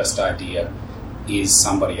your first idea is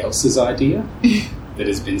somebody else's idea that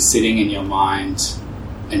has been sitting in your mind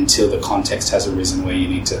until the context has arisen where you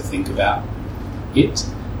need to think about it.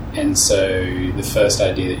 And so the first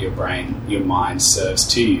idea that your mind serves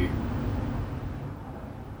to you,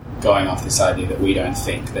 going off this idea that we don't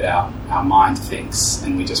think, that our mind thinks,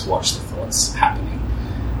 and we just watch the thoughts happening,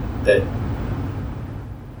 that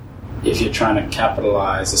if you're trying to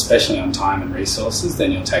capitalize, especially on time and resources,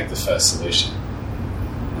 then you'll take the first solution.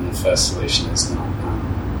 And the first solution is not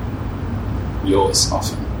yours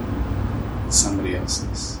often. It's somebody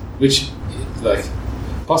else's. Which,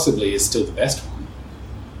 possibly is still the best one.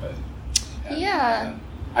 But, yeah.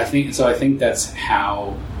 I think that's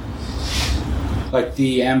how,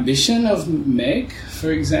 the ambition of Meg, for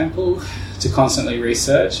example, to constantly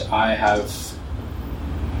research,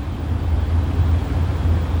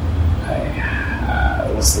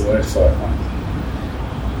 what's the word for it?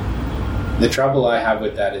 The trouble I have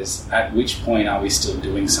with that is, at which point are we still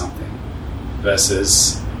doing something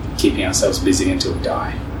versus keeping ourselves busy until we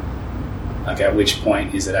die? At which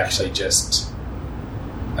point is it actually just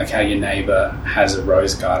how your neighbour has a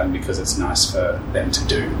rose garden because it's nice for them to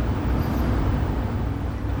do,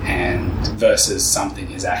 and versus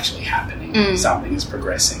something is actually happening, something is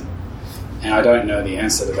progressing. And I don't know the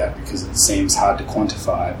answer to that because it seems hard to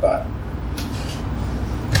quantify, but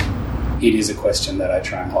it is a question that I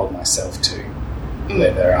try and hold myself to,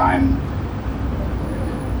 whether I'm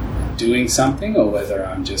doing something or whether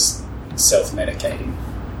I'm just self-medicating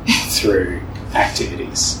through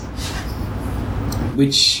activities,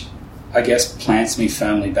 which I guess plants me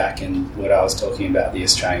firmly back in what I was talking about, the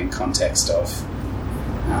Australian context of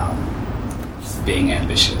being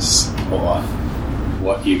ambitious, or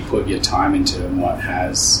what you put your time into and what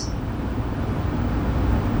has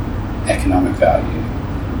economic value.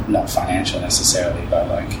 Not financial necessarily, but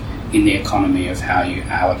in the economy of how you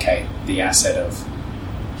allocate the asset of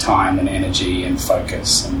time and energy and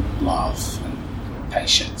focus and love and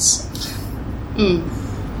patience.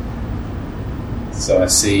 So I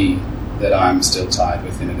see that I'm still tied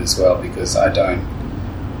within it as well, because I don't,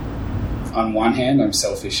 on one hand, I'm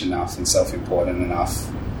selfish enough and self-important enough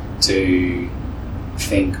to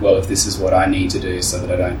think, well, if this is what I need to do so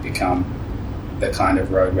that I don't become the kind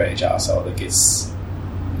of road rage arsehole that gets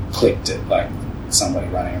clicked at somebody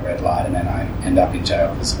running a red light and then I end up in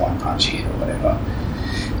jail because one punch hit or whatever,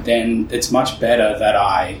 then it's much better that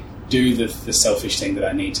I do the selfish thing that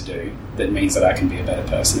I need to do that means that I can be a better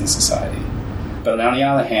person in society. But on the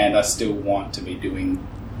other hand, I still want to be doing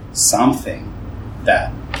something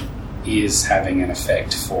that is having an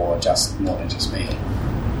effect for just more than just me.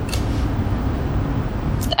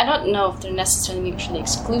 I don't know if they're necessarily mutually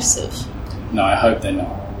exclusive. No, I hope they're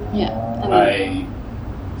not. Yeah. I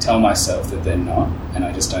tell myself that they're not, and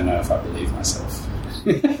I just don't know if I believe myself.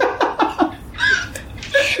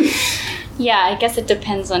 Yeah, I guess it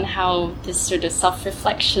depends on how this sort of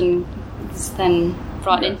self-reflection is then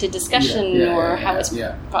brought into discussion, or how it's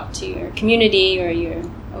brought to your community,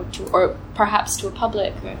 or perhaps to a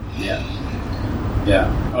public. Or...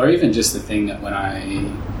 Yeah. Or even just the thing that when I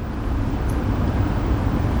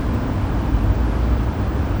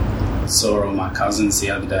saw all my cousins the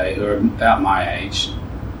other day who are about my age,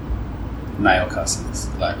 male cousins,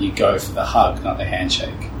 like you go for the hug, not the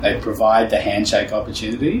handshake. They provide the handshake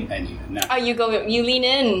opportunity, and you lean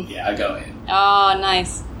in. Yeah, I go in. Oh,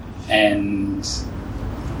 nice. And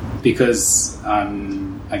because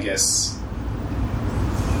I guess,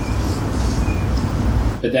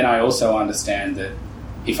 but then I also understand that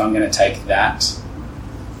if I'm going to take that,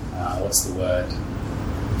 what's the word?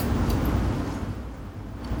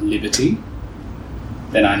 Liberty,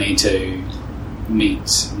 then I need to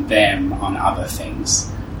meet them on other things,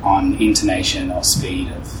 on intonation or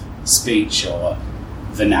speed of speech or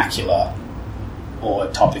vernacular or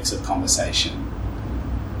topics of conversation.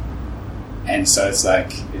 And so it's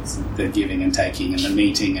like it's the giving and taking and the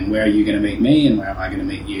meeting, and where are you going to meet me and where am I going to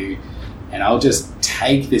meet you, and I'll just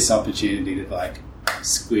take this opportunity to like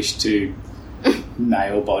squish two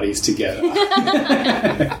male bodies together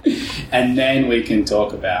and then we can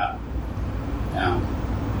talk about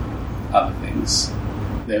other things.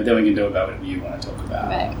 Then we can talk about whatever you want to talk about.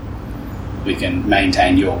 Right. We can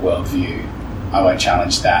maintain your worldview. I won't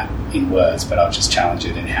challenge that in words, but I'll just challenge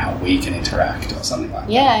it in how we can interact or something like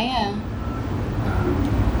that. Yeah.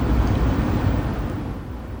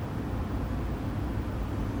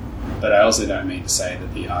 But I also don't mean to say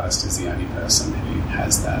that the artist is the only person who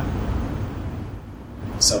has that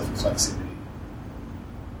self-reflexivity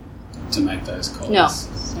to make those calls. No.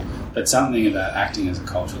 But something about acting as a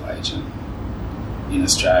cultural agent in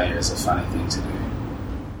Australia is a funny thing to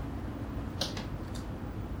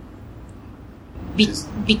do.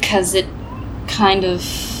 Because it kind of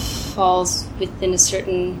falls within a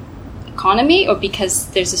certain economy, or because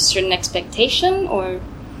there's a certain expectation, or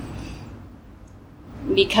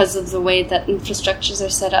because of the way that infrastructures are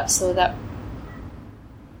set up so that...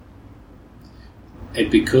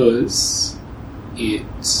 Because it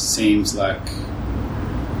seems like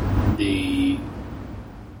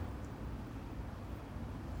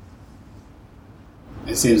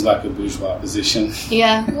a bourgeois position.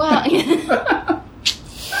 Yeah, well...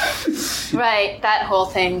 Right, that whole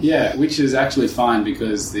thing. Yeah, which is actually fine,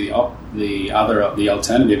 because the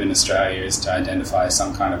alternative in Australia is to identify as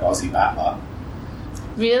some kind of Aussie battler.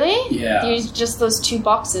 Really? Yeah. There's just those two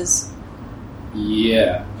boxes.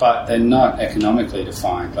 Yeah, but they're not economically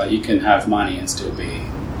defined. Like, you can have money and still be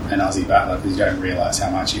an Aussie battler because you don't realise how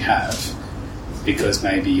much you have, because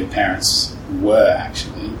maybe your parents were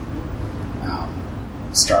actually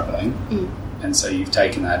struggling, and so you've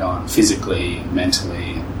taken that on physically,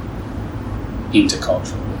 mentally,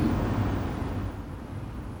 interculturally.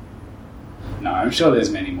 No, I'm sure there's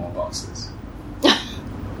many more boxes.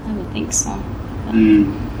 I would think so.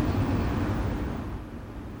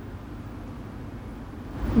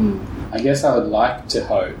 I guess I would like to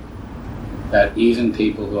hope that even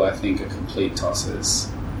people who I think are complete tossers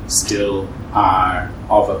still are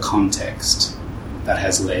of a context that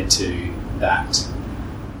has led to that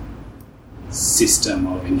system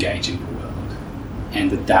of engaging the world,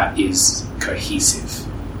 and that is cohesive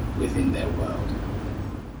within their world.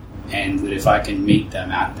 And that if I can meet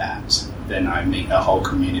them at that, then I meet a whole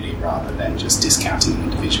community rather than just discounting an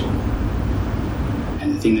individual.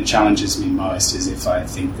 And the thing that challenges me most is if I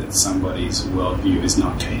think that somebody's worldview is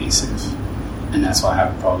not cohesive. And that's why I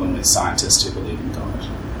have a problem with scientists who believe in God.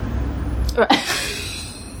 Right.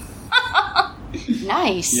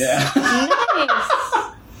 Nice. Yeah.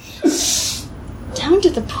 Nice. Down to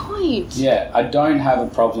the point. Yeah, I don't have a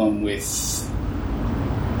problem with...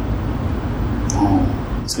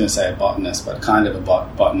 I was going to say a botanist, but kind of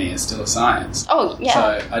botany is still a science. Oh, yeah.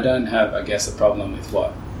 So I don't have, I guess, a problem with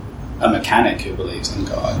what? A mechanic who believes in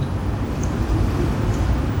God.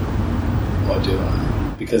 Or do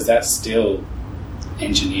I? Because that's still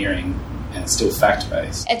engineering and it's still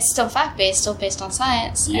fact-based. It's still fact-based, still based on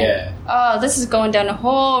science. Yeah. And, this is going down a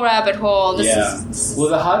whole rabbit hole. This is... Well,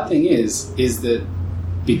 the hard thing is that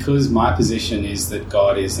because my position is that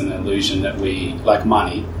God is an illusion that we, like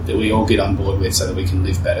money, that we all get on board with so that we can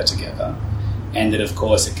live better together, and that, of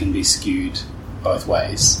course, it can be skewed both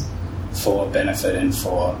ways, for benefit and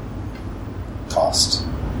for cost.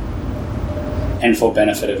 and for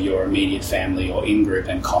benefit of your immediate family or in-group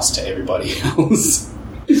and cost to everybody else.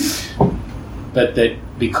 But that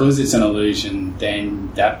because it's an illusion,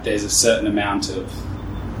 then that there's a certain amount of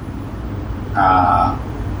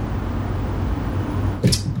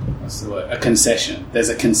what's the word? A concession. There's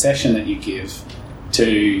a concession that you give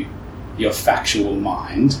to your factual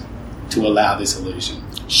mind to allow this illusion.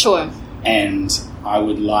 Sure. And I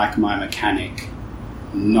would like my mechanic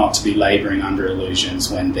not to be labouring under illusions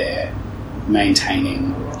when they're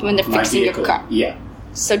maintaining when they're fixing your car. Yeah.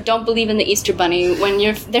 So don't believe in the Easter Bunny when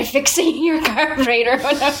they're fixing your carburetor or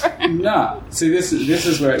whatever. No. See, this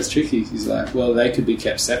is where it's tricky. He's like, well, they could be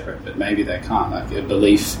kept separate, but maybe they can't. Like a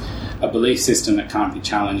belief system that can't be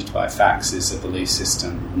challenged by facts is a belief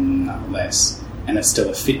system nonetheless. And it's still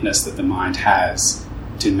a fitness that the mind has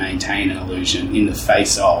to maintain an illusion in the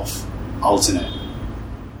face of alternate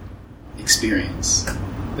experience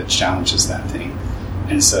that challenges that thing.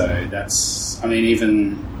 And so that's, I mean,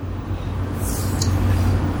 even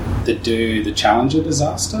the Challenger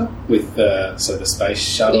disaster with the space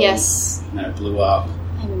shuttle. Yes. And it blew up.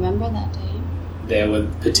 I remember that day. There were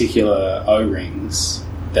particular O-rings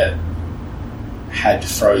that had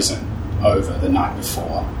frozen over the night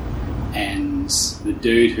before, and the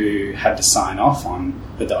dude who had to sign off on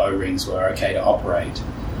that the O-rings were okay to operate,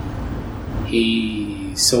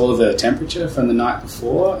 he saw the temperature from the night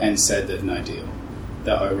before and said that no deal,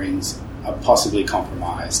 the O-rings are possibly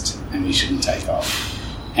compromised and we shouldn't take off.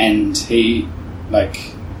 And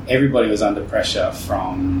everybody was under pressure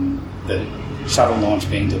from the shuttle launch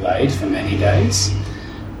being delayed for many days,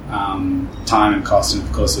 time and cost, and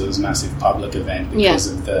of course it was a massive public event because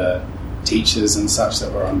of the teachers and such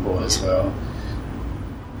that were on board as well.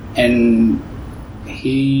 And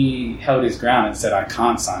he held his ground and said, I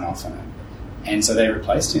can't sign off on it. And so they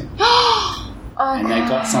replaced him. And they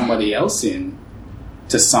got somebody else in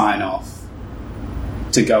to sign off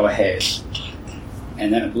to go ahead.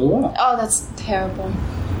 And then it blew up. Oh, that's terrible.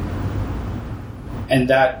 And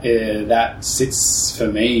that sits for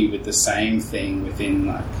me with the same thing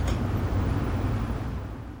within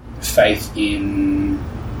faith in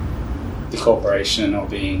the corporation or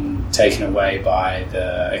being taken away by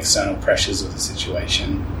the external pressures of the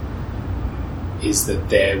situation, is that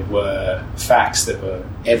there were facts that were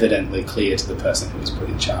evidently clear to the person who was put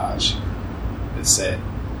in charge that said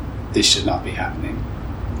this should not be happening.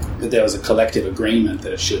 That there was a collective agreement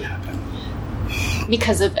that it should happen.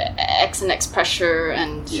 Because of X and X pressure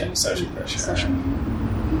and... Yeah, social pressure.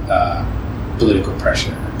 And, political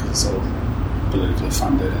pressure, because it's all politically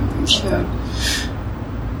funded and things like that.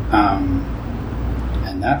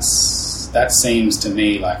 And that seems to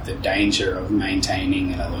me like the danger of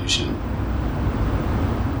maintaining an illusion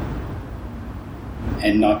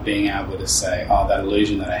and not being able to say, oh, that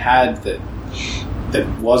illusion that I had that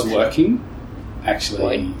was working,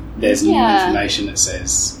 actually there's new information that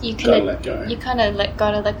says you gotta let go. You kind of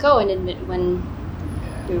gotta let go and admit when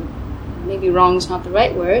you're, maybe wrong's not the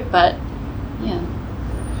right word, but yeah.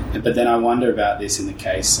 But then I wonder about this in the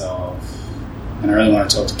case of, and I really want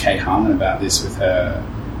to talk to Kate Harmon about this with her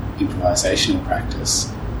improvisational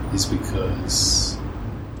practice, is because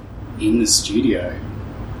in the studio,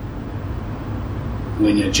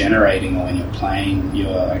 when you're generating or when you're playing,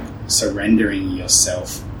 you're surrendering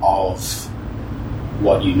yourself of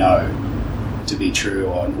what you know to be true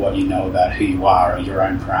or what you know about who you are or your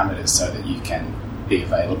own parameters so that you can be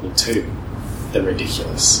available to the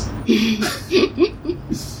ridiculous.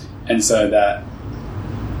 And so that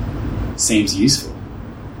seems useful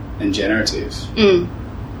and generative.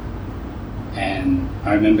 And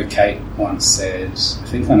I remember Kate once said, I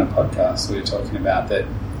think on a podcast we were talking about that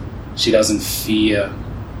she doesn't fear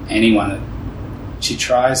anyone. She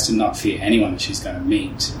tries to not fear anyone that she's going to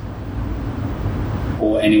meet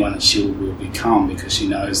or anyone that she will become, because she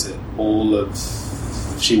knows that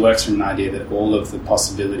she works from an idea that all of the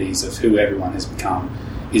possibilities of who everyone has become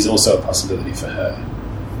is also a possibility for her.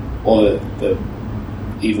 All of the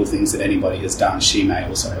evil things that anybody has done, she may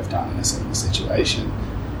also have done in a certain situation.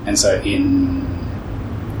 And so in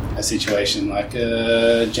a situation like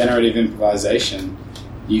a generative improvisation,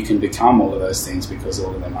 you can become all of those things because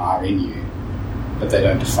all of them are in you, but they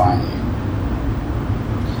don't define you.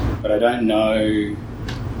 But I don't know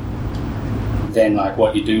then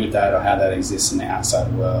what you do with that or how that exists in the outside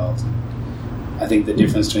world. I think the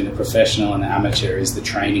difference between the professional and the amateur is the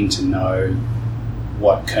training to know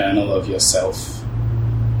what kernel of yourself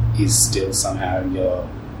is still somehow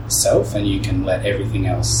yourself, and you can let everything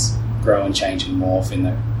else grow and change and morph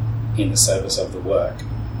in the service of the work,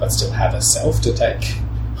 but still have a self to take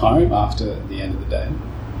home after the end of the day.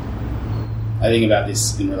 I think about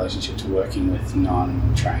this in relationship to working with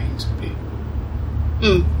non-trained people.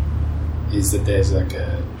 is that there's like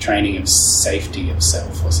a training of safety of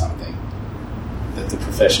self or something that the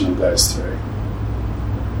professional goes through.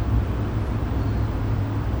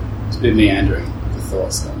 It's a bit meandering, the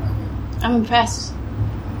thoughts going on here. I'm impressed.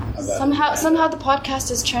 Somehow the podcast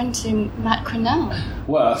has turned to Matt Cornell.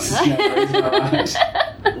 Well, no reason right.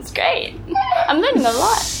 That's great. I'm learning a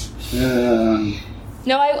lot.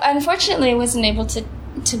 No, I unfortunately wasn't able to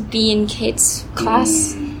be in Kate's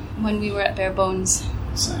class when we were at Bare Bones.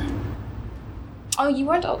 Same. Oh, you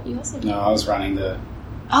weren't? Oh, you also did. No, I was running the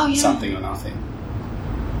Something or Nothing.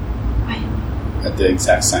 Right. At the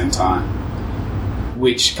exact same time.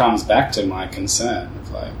 Which comes back to my concern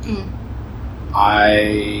of like,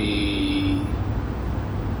 I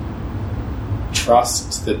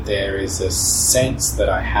trust that there is a sense that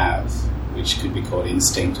I have, which could be called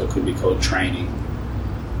instinct or could be called training,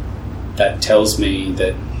 that tells me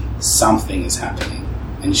that something is happening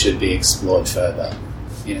and should be explored further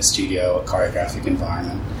in a studio or choreographic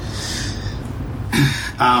environment.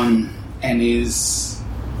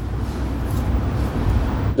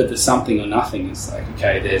 But the something or nothing is like,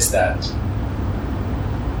 okay, there's that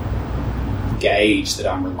gauge that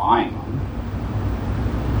I'm relying on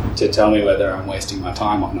to tell me whether I'm wasting my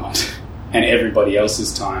time or not. And everybody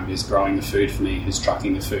else's time is growing the food for me, who's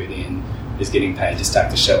trucking the food in, is getting paid to stack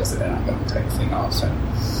the shelves that then I'm going to take the thing off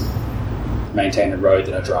and maintain the road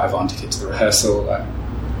that I drive on to get to the rehearsal.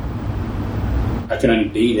 I can only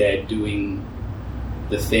be there doing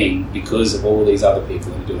the thing because of all these other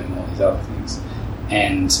people who are doing all these other things.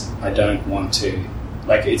 And I don't want to,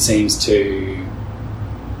 like, it seems to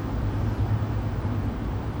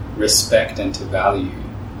respect and to value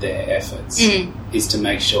their efforts is to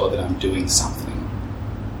make sure that I'm doing something.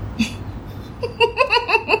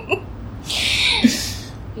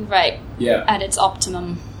 Right. Yeah. At its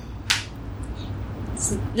optimum.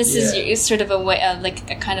 So this is sort of a way, like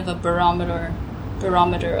a kind of a barometer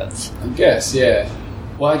of. I guess, yeah.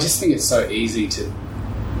 Well, I just think it's so easy to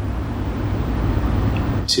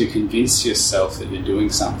convince yourself that you're doing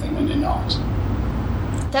something when you're not.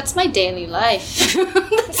 That's my daily life.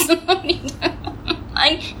 That's what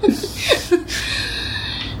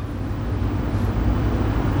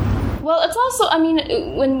Well, it's also, I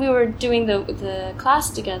mean, when we were doing the class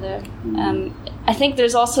together, I think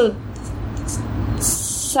there's also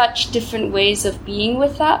such different ways of being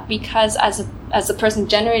with that, because as a person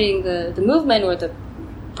generating the movement or the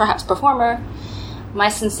perhaps performer, my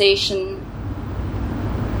sensation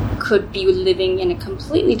could be living in a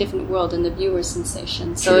completely different world than the viewer's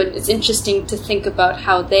sensation. So it's interesting to think about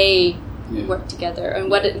how they work together, and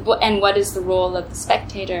what is the role of the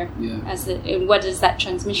spectator and what is that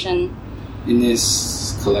transmission. In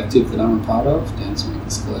this collective that I'm a part of, Dance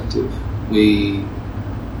Makers Collective, we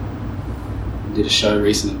did a show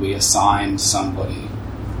recently. We assigned somebody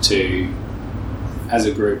to, as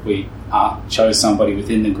a group, we chose somebody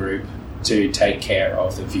within the group to take care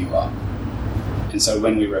of the viewer. And so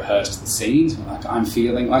when we rehearsed the scenes, we're like, I'm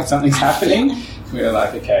feeling like something's happening. We were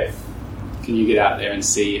like, okay, can you get out there and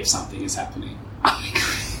see if something is happening?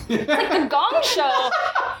 It's like the Gong Show.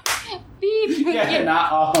 Beep.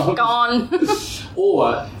 Gone.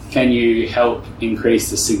 Or can you help increase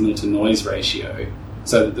the signal to noise ratio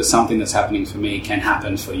so that the something that's happening for me can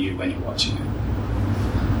happen for you when you're watching it?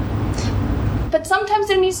 But sometimes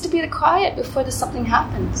there needs to be the quiet before the something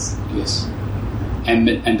happens. Yes.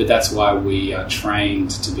 But that's why we are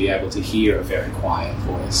trained to be able to hear a very quiet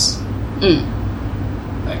voice.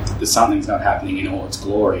 Like, the something's not happening in all its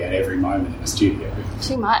glory at every moment in a studio.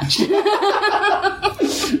 Too much.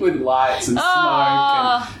 With lights and smoke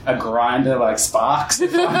and a grinder like sparks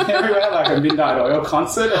everywhere, like a Midnight Oil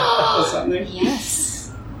concert or something.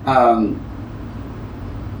 Yes. No,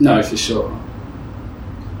 for sure.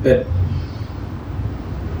 But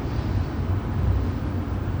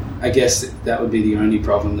I guess that would be the only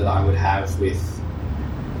problem that I would have with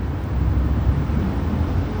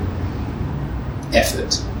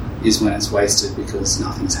effort, is when it's wasted because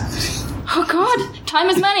nothing's happening. Oh God, time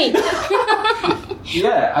is money.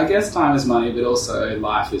 Yeah, I guess time is money, but also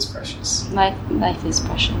life is precious. Life is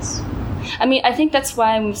precious. I mean, I think that's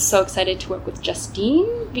why I'm so excited to work with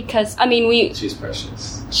Justine, because, I mean, she's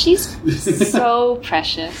precious. She's so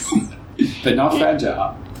precious. But not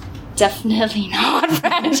fragile. Definitely not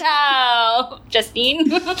fragile, Justine.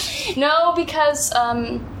 No, because,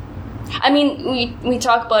 I mean, we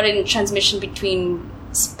talk about it in transmission between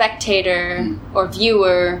spectator or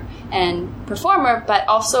viewer and performer, but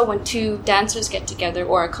also when two dancers get together,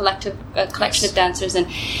 or a collection of dancers, and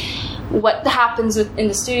what happens in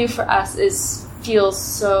the studio for us feels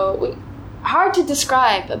so. hard to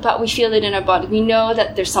describe, but we feel it in our body. We know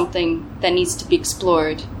that there's something that needs to be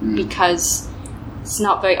explored because it's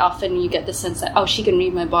not very often you get the sense that, oh, she can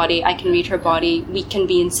read my body, I can read her body, we can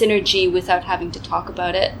be in synergy without having to talk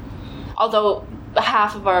about it. Although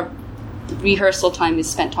half of our rehearsal time is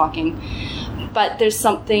spent talking. But there's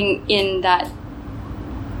something in that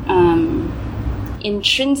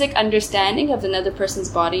intrinsic understanding of another person's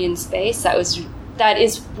body in space that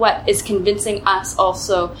is what is convincing us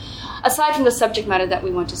also, aside from the subject matter that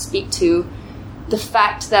we want to speak to, the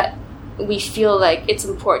fact that we feel like it's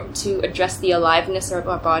important to address the aliveness of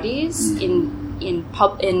our bodies in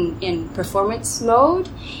performance mode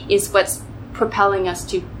is what's propelling us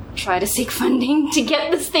to try to seek funding to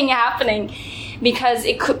get this thing happening, because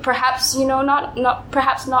it could perhaps,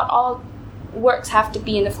 perhaps not all works have to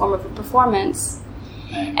be in the form of a performance.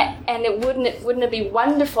 And wouldn't it be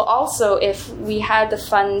wonderful also if we had the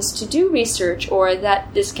funds to do research, or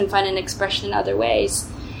that this can find an expression in other ways?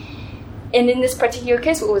 And in this particular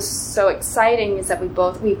case, what was so exciting is that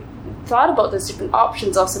we thought about those different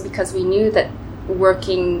options also because we knew that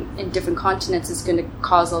working in different continents is going to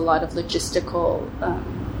cause a lot of logistical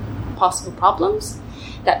possible problems.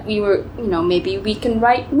 That we were, maybe we can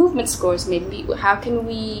write movement scores. Maybe how can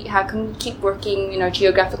we keep working in our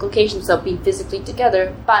geographic locations without being physically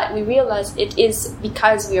together? But we realized it is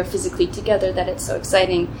because we are physically together that it's so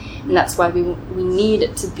exciting, and that's why we need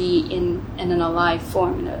it to be in an alive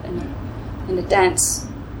form, in a dance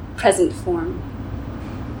present form.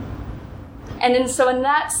 And so in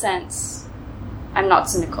that sense, I'm not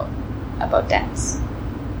cynical about dance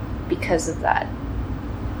because of that.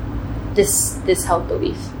 This held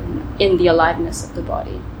belief in the aliveness of the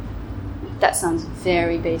body. That sounds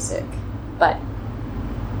very basic, but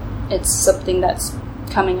it's something that's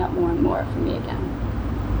coming up more and more for me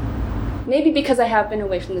again. Maybe because I have been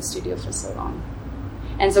away from the studio for so long.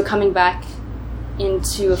 And so coming back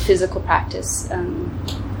into a physical practice,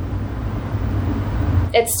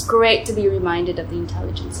 it's great to be reminded of the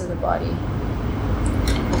intelligence of the body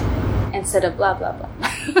instead of blah, blah, blah.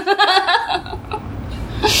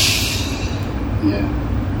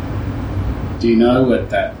 Yeah. Do you know what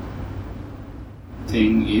that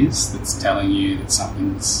thing is that's telling you that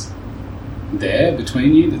something's there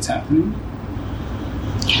between you that's happening?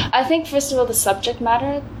 I think, first of all, the subject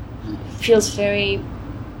matter feels very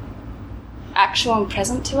actual and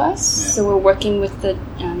present to us. Yeah. So we're working with the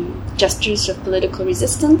gestures of political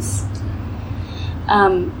resistance.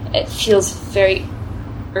 It feels very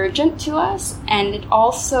urgent to us, and it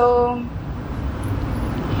also...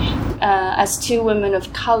 as two women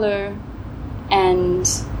of color and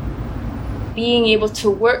being able to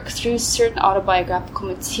work through certain autobiographical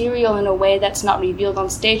material in a way that's not revealed on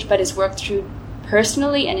stage but is worked through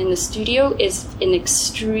personally and in the studio is an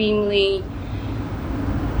extremely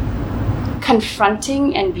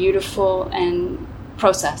confronting and beautiful and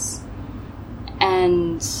process.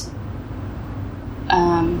 And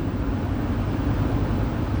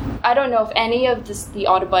I don't know if any of the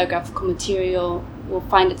autobiographical material will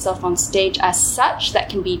find itself on stage as such that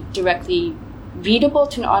can be directly readable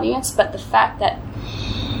to an audience, but the fact that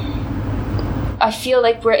I feel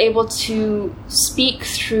like we're able to speak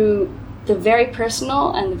through the very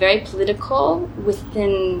personal and the very political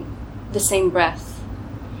within the same breath.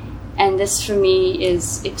 And this for me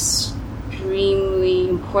is extremely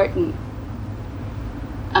important.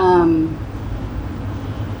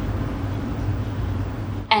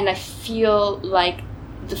 And I feel like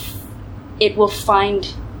it will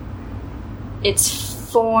find its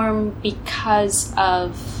form because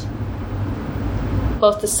of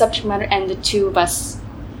both the subject matter and the two of us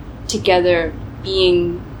together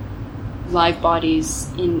being live bodies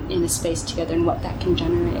in a space together and what that can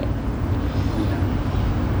generate.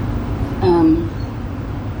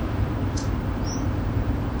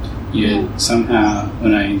 Somehow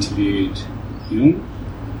when I interviewed Jung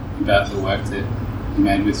about the work that he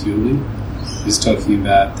made with Yuli, he was talking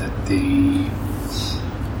about that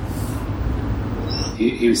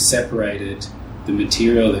he was separated the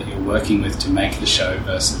material that you're working with to make the show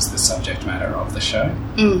versus the subject matter of the show.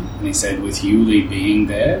 And he said with Yuli being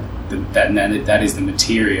there, that is the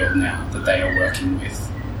material now that they are working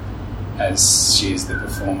with as she is the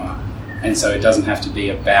performer. And so it doesn't have to be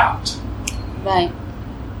about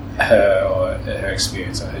her or her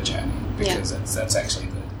experience or her journey, because that's actually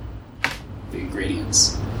the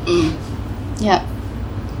ingredients. Yeah.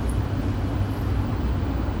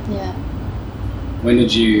 When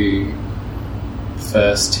did you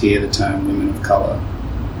first hear the term women of colour?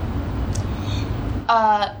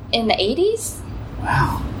 In the 80s?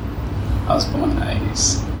 Wow. I was born in the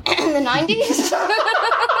 80s. In the 90s?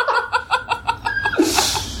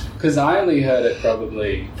 Because I only heard it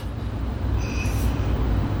probably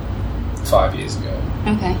 5 years ago.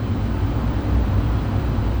 Okay.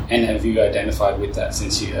 And have you identified with that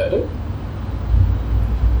since you heard it?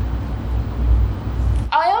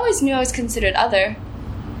 I always knew I was considered other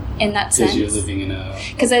in that sense. Because you're living in a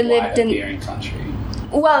I lived in white-appearing country.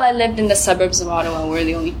 Well, I lived in the suburbs of Ottawa.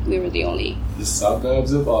 We were the only. The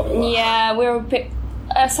suburbs of Ottawa. Yeah, we were.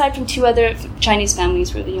 Aside from 2 other Chinese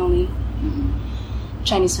families, we're the only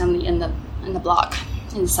Chinese family in the block,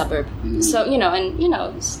 in the suburb. So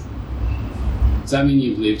Does that mean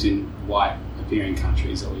you've lived in white-appearing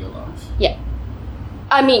countries all your life? Yeah.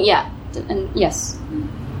 I mean, yeah, and yes.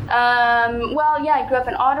 Well, yeah, I grew up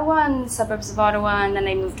in Ottawa, in the suburbs of Ottawa, and then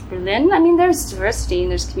I moved to Berlin. I mean, there's diversity and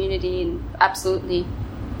there's community, and absolutely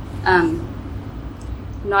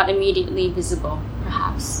not immediately visible,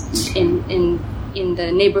 perhaps, in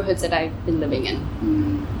the neighborhoods that I've been living in.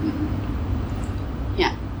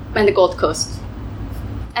 Yeah, and the Gold Coast.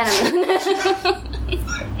 And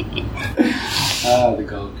the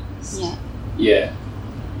Gold Coast. Yeah. Yeah.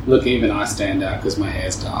 Look, even I stand out because my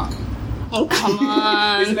hair's dark. Oh, come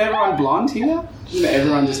on. Isn't everyone blonde here? Isn't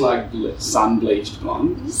everyone just like sun-bleached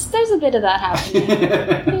blonde? There's a bit of that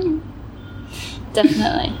happening.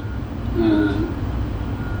 Definitely.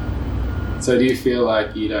 So do you feel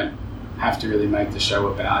like you don't have to really make the show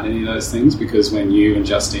about any of those things? Because when you and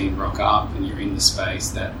Justine rock up and you're in the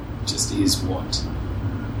space, that just is what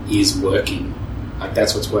is working. Like,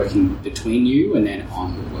 that's what's working between you and then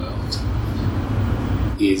on the world.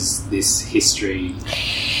 Is this history...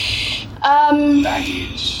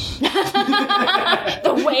 baggage.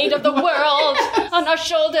 The weight of the world on our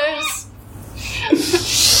shoulders.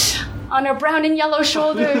 On our brown and yellow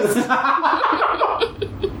shoulders.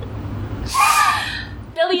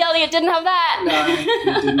 Billy Elliot didn't have that. No, he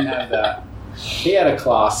didn't have that. He had a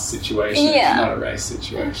class situation, not a race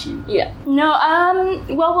situation. Yeah. No,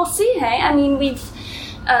 well, we'll see, hey? I mean, we've...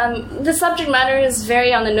 the subject matter is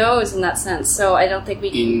very on the nose in that sense, so I don't think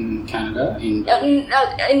we can... In Canada?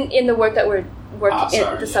 In the work that we're working in,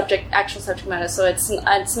 the yeah. actual subject matter, so it's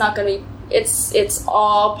not going to be... It's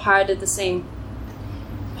all part of the same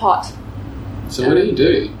pot. So what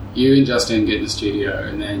do? You and Justine get in the studio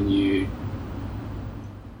and then you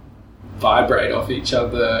vibrate off each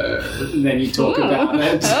other and then you talk about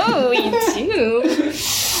it. Oh, we do.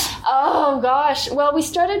 Oh, gosh. Well, we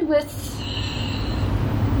started with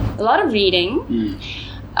a lot of reading,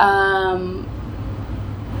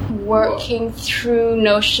 working through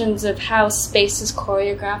notions of how spaces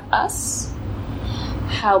choreograph us,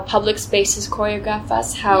 how public spaces choreograph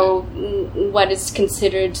us, how what is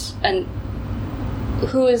considered and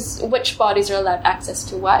which bodies are allowed access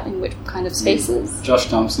to what and which kind of spaces. Josh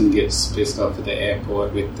Thompson gets pissed off at the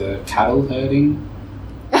airport with the cattle herding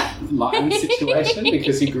line situation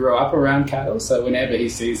because he grew up around cattle, so whenever he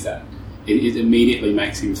sees that, it immediately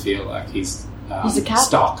makes him feel like he's a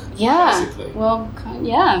stock, basically. Well,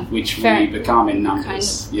 yeah. Which we become in numbers. Kind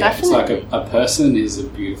of, definitely. It's like a person is a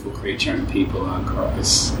beautiful creature and people are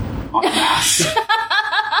gross en masse.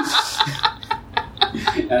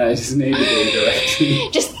 I just need to be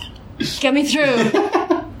directed. Just get me through.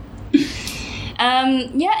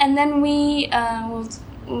 And then we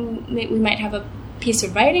might have a piece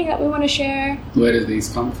of writing that we want to share. Where do these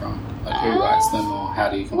come from? Like, who writes them, or how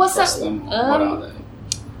do you come across them? Or what are they?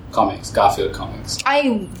 Comics, Garfield comics.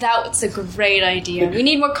 That's a great idea. We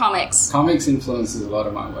need more comics. Comics influences a lot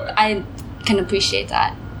of my work. I can appreciate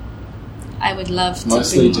that. I would love to.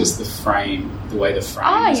 Mostly just the frame, the way the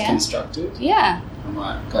frame is constructed. Yeah. I'm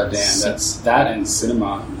like, God damn, that's that and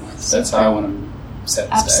cinema. That's how I want to set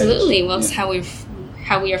the stage. Absolutely. Well, it's how we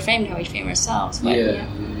are famed, how we fame ourselves. But, yeah.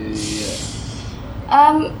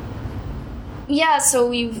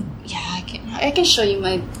 So I can show you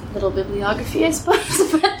my little bibliography, I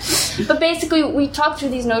suppose. but basically, we talk through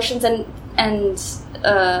these notions, and Andrei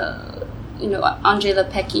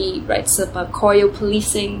Lepecki writes about choreo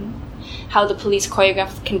policing, how the police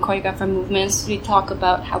can choreograph our movements. We talk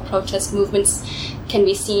about how protest movements can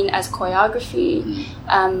be seen as choreography.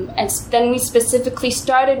 And then we specifically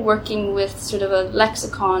started working with sort of a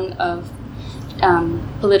lexicon of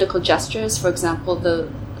political gestures. For example,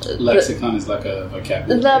 lexicon is like a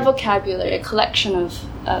vocabulary. The vocabulary, a collection of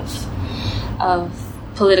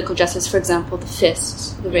political gestures. For example, the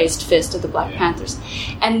fist, the raised fist of the Black Panthers.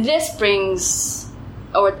 And this brings,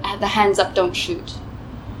 or the hands up, don't shoot.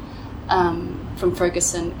 From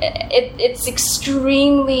Ferguson. It's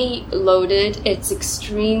extremely loaded. It's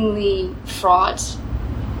extremely fraught.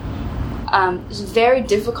 It's a very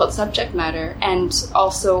difficult subject matter, and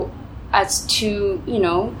also as to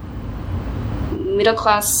middle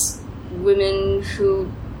class women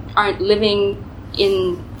who aren't living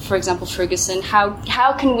in, for example, Ferguson,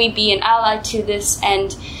 how can we be an ally to this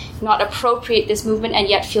and not appropriate this movement and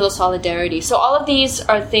yet feel a solidarity? So all of these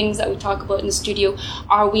are things that we talk about in the studio.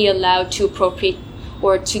 Are we allowed to appropriate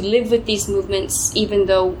or to live with these movements even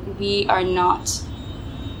though we are not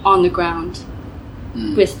on the ground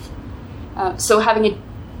with? So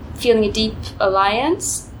feeling a deep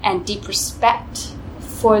alliance and deep respect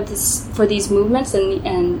for these movements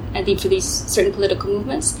and deep for these certain political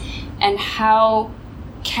movements, and how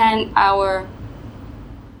can our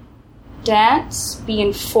dance be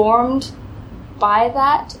informed by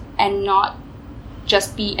that and not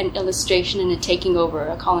just be an illustration and a taking over,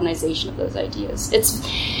 a colonization of those ideas.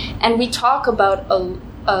 And we talk about a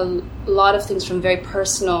lot of things from very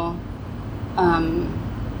personal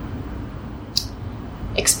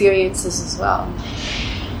experiences as well.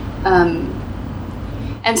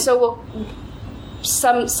 And so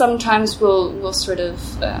sometimes we'll sort of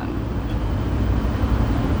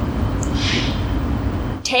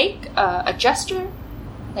take a gesture,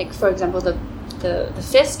 like for example the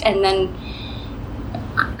fist, and then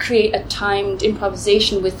create a timed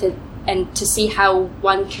improvisation with it, and to see how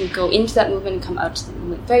one can go into that movement and come out to the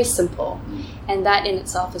movement. Very simple, and that in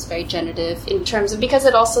itself is very generative in terms of, because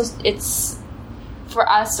it's for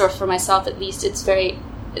us, or for myself at least, it's very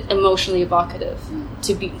emotionally evocative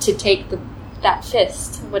to take that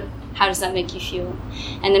fist. How does that make you feel?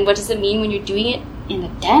 And then what does it mean when you're doing it in a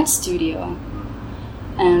dance studio?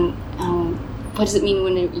 And what does it mean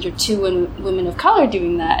when you're two women of color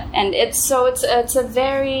doing that? And it's a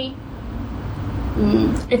very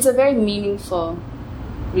meaningful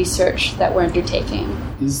research that we're undertaking.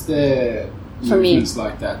 Is there movements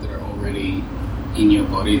like that are already in your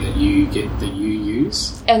body that you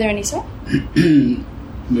use? Are there any, sir?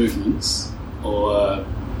 Movements or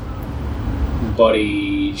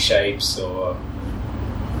body shapes or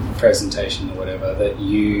presentation or whatever that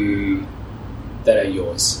are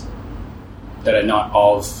yours, that are not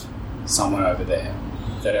of someone over there,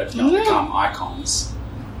 that have not become icons,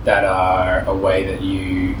 that are a way that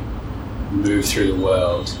you move through the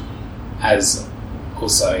world as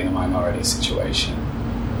also in a minority situation.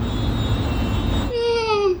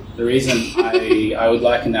 The reason I would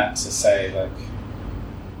liken that to say, like,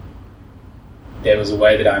 there was a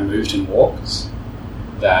way that I moved and walked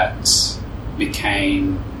that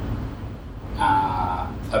became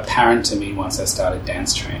apparent to me once I started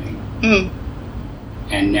dance training.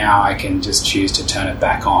 And now I can just choose to turn it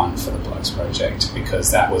back on for the Blokes Project,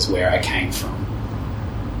 because that was where I came from.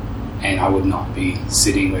 And I would not be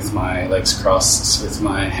sitting with my legs crossed with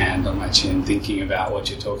my hand on my chin thinking about what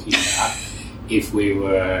you're talking about if we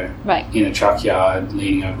were in a truck yard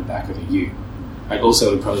leaning over the back of a ute. Like, also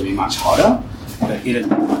it would probably be much hotter, but it'd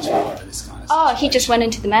be much hotter, this kind of situation. He just went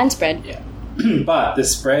into the man spread. Yeah. But the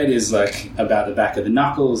spread is like about the back of the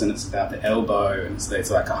knuckles, and it's about the elbow, and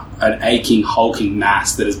it's like an aching, hulking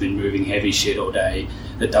mass that has been moving heavy shit all day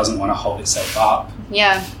that doesn't want to hold itself up.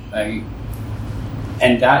 Yeah.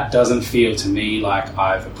 And that doesn't feel to me like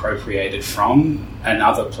I've appropriated from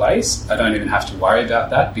another place. I don't even have to worry about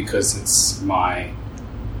that, because it's my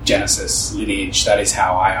genesis, lineage. That is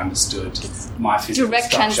how I understood my physical direct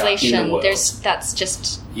structure translation. in the world. That's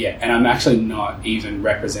just... Yeah, and I'm actually not even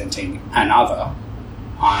representing another.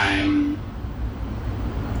 I'm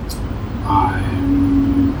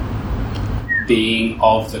being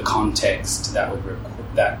of the context that would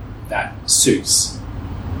that suits.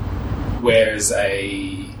 Whereas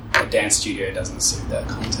a dance studio doesn't suit that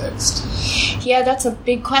context. Yeah, that's a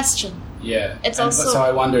big question. Yeah, So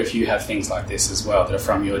I wonder if you have things like this as well that are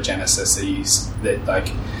from your genesis.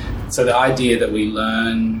 So the idea that we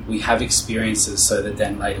have experiences, so that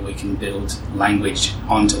then later we can build language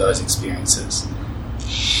onto those experiences.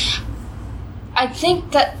 I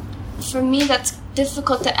think that for me that's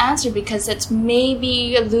difficult to answer, because it's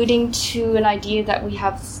maybe alluding to an idea that we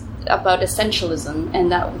have about essentialism,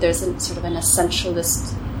 and that there's a sort of an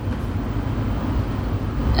essentialist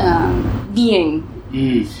being,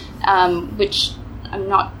 which I'm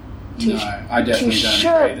not too No, I definitely don't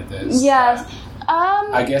sure. agree that there's... Yeah.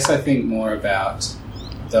 I guess I think more about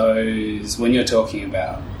those, when you're talking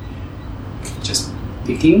about just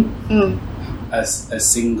picking a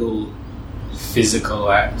single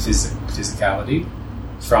physicality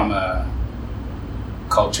from a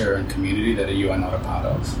culture and community that you are not a part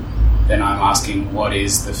of, then I'm asking, what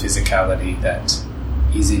is the physicality that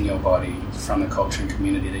is in your body from the culture and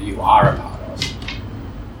community that you are a part of?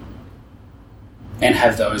 And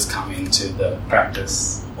have those come into the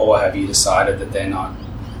practice, or have you decided that they're not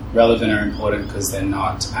relevant or important because they're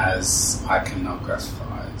not as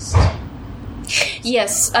iconographised?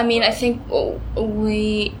 Yes, I mean, I think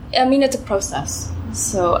it's a process.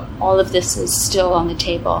 So all of this is still on the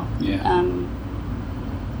table. Yeah.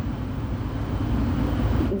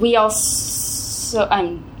 We also,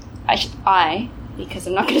 because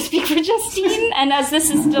I'm not going to speak for Justine, and as this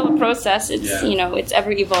is still a process, it's it's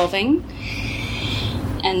ever evolving,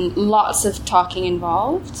 and lots of talking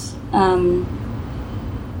involved.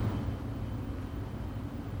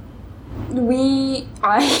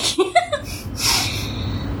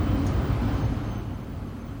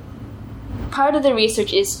 Part of the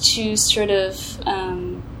research is to sort of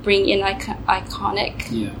bring in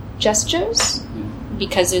iconic gestures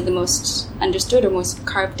because they're the most understood or most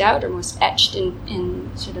carved out or most etched in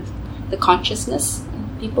sort of the consciousness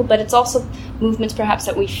of people. But it's also movements perhaps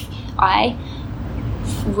that I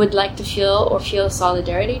would like to feel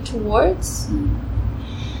solidarity towards.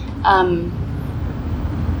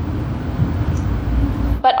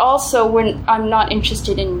 But also, I'm not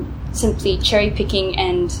interested in simply cherry picking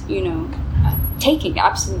and, taking.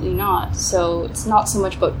 Absolutely not. So it's not so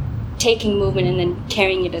much about taking movement and then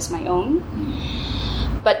carrying it as my own.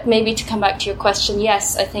 But maybe to come back to your question,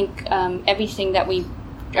 yes, I think everything that we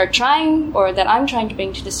are trying or that I'm trying to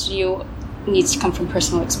bring to the studio needs to come from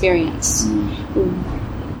personal experience.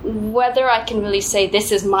 Whether I can really say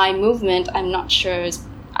this is my movement, I'm not sure is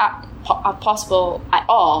possible at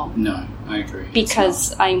all. No, I agree.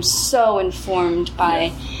 Because I'm so informed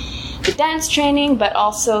by the dance training, but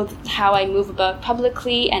also how I move about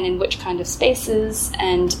publicly and in which kind of spaces.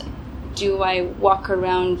 And do I walk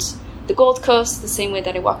around the Gold Coast the same way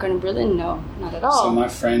that I walk around Berlin? No, not at all. So my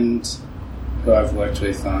friend who I've worked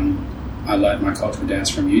with on I Learned My Cultural Dance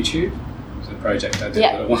from YouTube, it's a project I did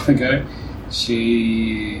a little while ago.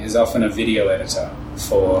 She is often a video editor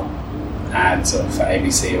for ads or for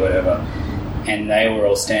ABC or whatever, and they were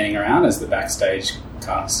all standing around as the backstage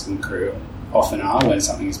cast and crew often are when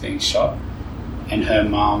something is being shot. And her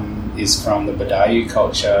mum is from the Badayu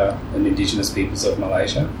culture, the indigenous peoples of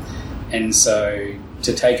Malaysia, and so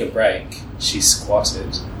to take a break she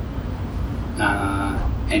squatted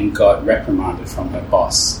and got reprimanded from her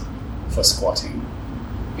boss for squatting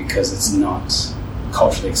because it's not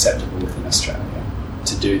culturally acceptable within Australia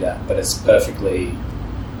to do that, but it's perfectly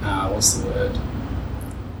what's the word?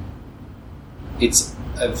 It's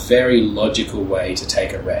a very logical way to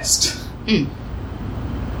take a rest. And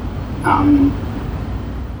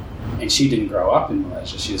she didn't grow up in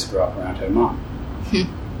Malaysia, she just grew up around her mum.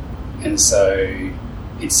 And so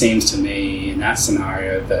it seems to me in that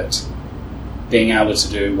scenario that being able to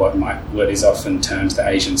do what is often termed the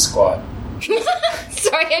Asian squat.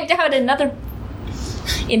 Sorry, I had another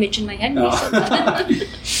image in my head.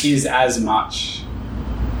 Is as much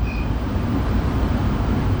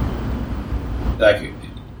like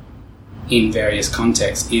in various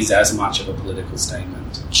contexts is as much of a political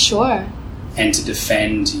statement. Sure. And to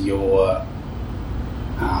defend your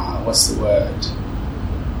what's the word?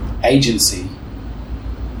 Agency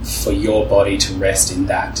for your body to rest in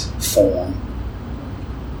that form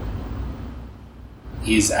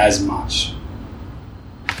is as much.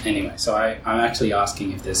 Anyway, so I'm actually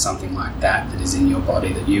asking if there's something like that is in your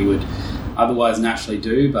body that you would otherwise naturally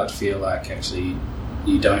do but feel like actually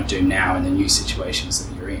you don't do now in the new situations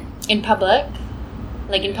that you're in. In public?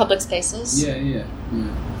 Like in public spaces? Yeah.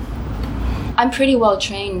 I'm pretty well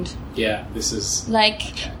trained. Yeah, this is...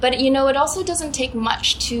 But it also doesn't take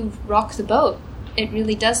much to rock the boat. It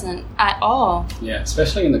really doesn't at all. Yeah,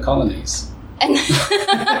 especially in the colonies. And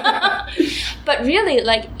but really,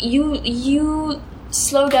 you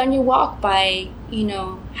slow down your walk by,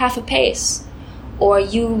 half a pace. Or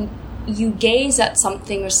you gaze at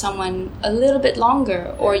something or someone a little bit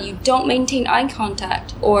longer. Or you don't maintain eye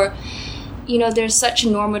contact. Or, there's such a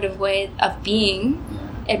normative way of being.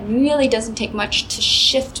 It really doesn't take much to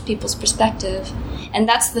shift people's perspective. And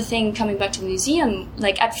that's the thing coming back to the museum.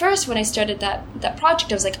 At first when I started that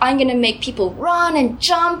project, I was like, I'm going to make people run and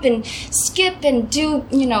jump and skip and do,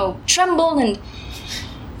 tremble. And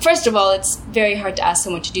first of all, it's very hard to ask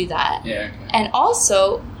someone to do that. Yeah. Okay. And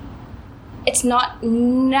also, it's not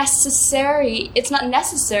necessary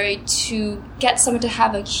to get someone to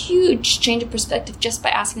have a huge change of perspective just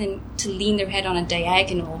by asking them to lean their head on a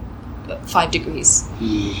diagonal 5 degrees,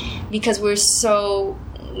 because we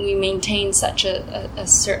maintain such a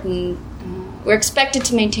certain we're expected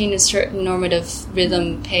to maintain a certain normative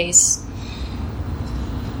rhythm, pace,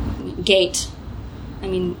 gait. I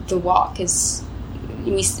mean, the walk is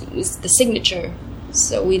the signature,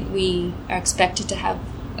 so we are expected to have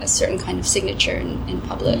a certain kind of signature in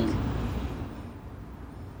public.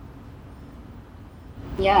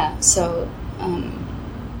 Yeah, so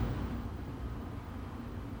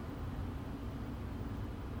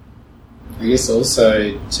I guess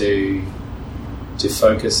also to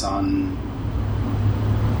focus on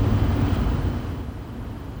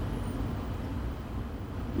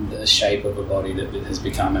the shape of a body that has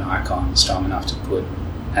become an icon strong enough to put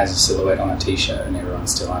as a silhouette on a t-shirt and everyone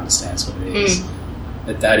still understands what it is.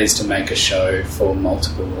 That is to make a show for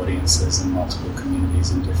multiple audiences and multiple communities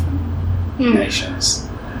in different nations.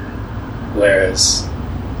 Whereas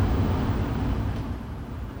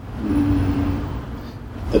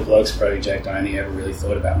the Blokes Project, I only ever really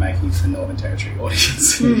thought about making for Northern Territory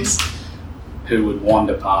audiences who would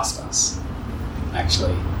wander past us,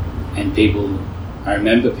 actually. And I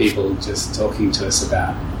remember people just talking to us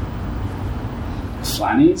about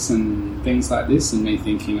flannies and things like this, and me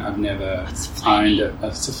thinking I've never owned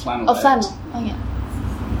it's a flannel. Oh, flannel. Oh, yeah.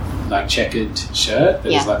 Like checkered shirt that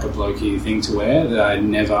was like a blokey thing to wear, that I'd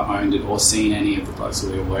never owned it or seen any of the blokes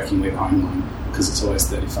that we were working with own one, because it's always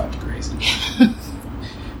 35 degrees.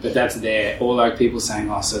 But that's there. Or like people saying,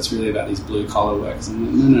 oh, so it's really about these blue collar workers.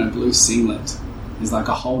 And no, blue singlet is like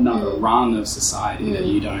a whole nother rung of society that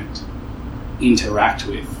you don't interact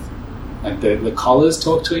with. Like the collars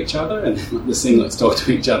talk to each other and the singlets talk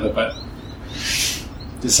to each other, but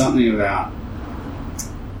there's something about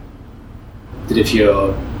that if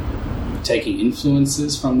you're taking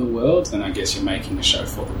influences from the world, then I guess you're making a show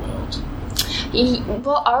for the world.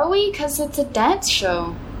 Well, are we? Because it's a dance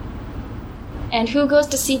show. And who goes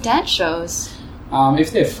to see dance shows?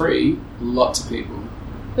 If they're free, lots of people.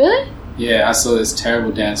 Really? Yeah, I saw this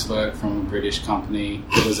terrible dance work from a British company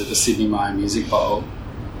that was at the Sydney Myer Music Bowl,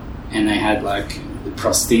 and they had like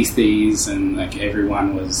prostheses and like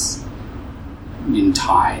everyone was in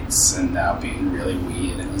tights and they were being really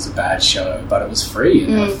weird, and it was a bad show, but it was free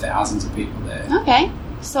and there were thousands of people there. Okay,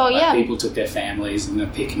 so like, people took their families and a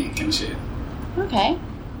picnic and shit. Okay,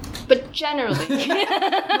 but generally, no,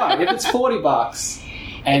 if it's $40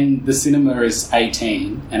 and the cinema is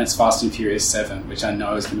 18 and it's Fast and Furious 7, which I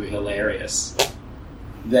know is going to be hilarious,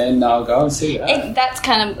 then I'll go and see that. That's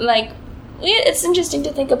kind of like, it's interesting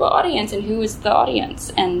to think about audience and who is the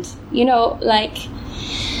audience, and you know, like,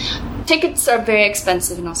 tickets are very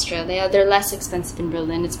expensive in Australia. They're less expensive in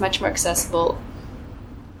Berlin. It's much more accessible.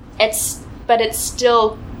 But it's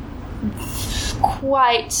still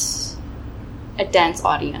quite a dance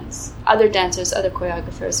audience. Other dancers, other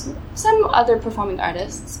choreographers, some other performing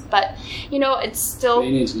artists. But, you know, it's still...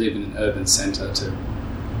 You need to live in an urban centre to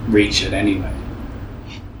reach it anyway.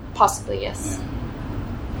 Possibly, yes.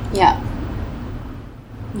 Yeah.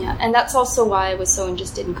 Yeah, and that's also why I was so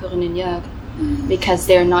interested in Corinne and Jörg. Because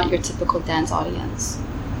they're not your typical dance audience.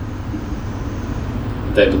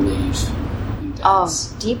 They believe in dance. Oh,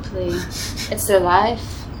 deeply. It's their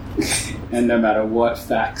life. And no matter what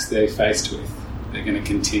facts they're faced with, they're going to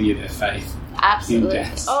continue their faith. Absolutely. In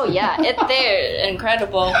dance. Oh, yeah. They're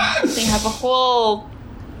incredible. They have a whole...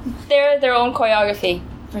 They're their own choreography,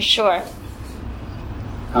 for sure.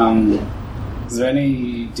 Is there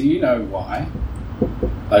any... Do you know why?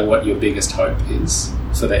 Like what your biggest hope is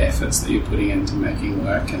for the efforts that you're putting into making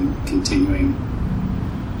work and continuing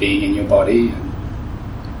being in your body?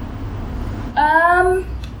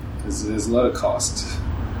 Because there's a lot of cost.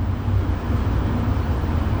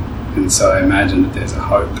 And so I imagine that there's a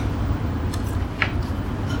hope.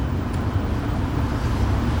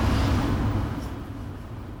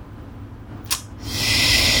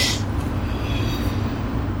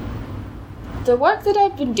 The work that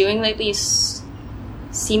I've been doing lately is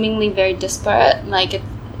seemingly very disparate. Like,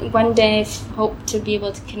 one day I hope to be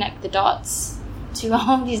able to connect the dots to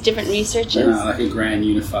all these different researches. Like a grand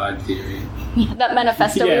unified theory. Yeah, that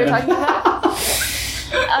manifesto we were talking about.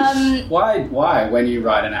 Why, when you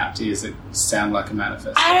write an app, does it sound like a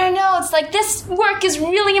manifesto? I don't know. It's like, this work is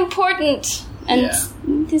really important. And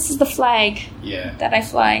this is the flag that I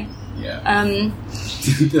fly. Yeah.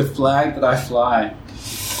 The flag that I fly.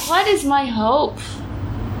 What is my hope?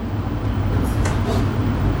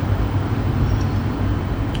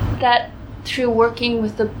 That through working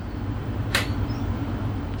with the...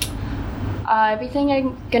 everything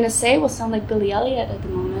I'm going to say will sound like Billy Elliot at the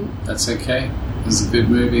moment. That's okay. It's a good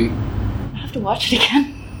movie. I have to watch it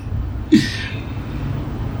again.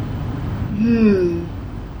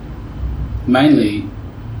 Mainly,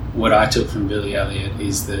 what I took from Billy Elliot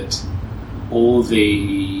is that all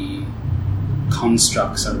the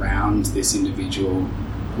constructs around this individual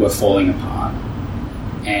were falling apart,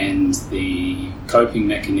 and the coping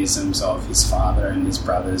mechanisms of his father and his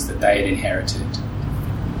brothers that they had inherited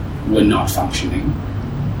were not functioning,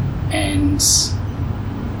 and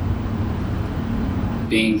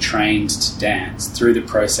being trained to dance, through the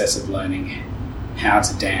process of learning how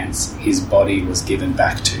to dance, his body was given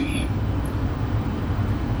back to him.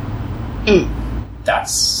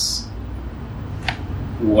 That's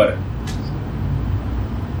what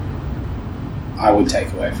I would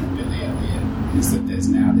take away from Billy Elliot, is that there's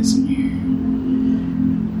now this new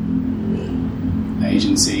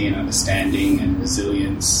agency and understanding and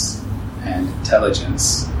resilience and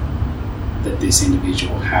intelligence that this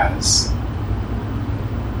individual has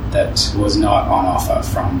that was not on offer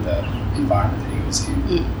from the environment that he was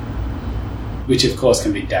in. Which of course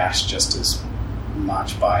can be dashed just as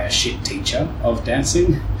much by a shit teacher of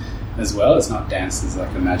dancing as well. It's not dance as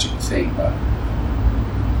like a magical thing, but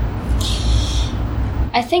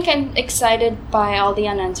I think I'm excited by all the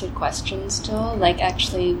unanswered questions still. Like,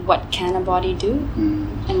 actually, what can a body do?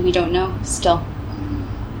 And we don't know still.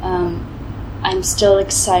 I'm still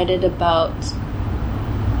excited about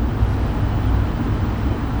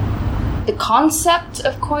the concept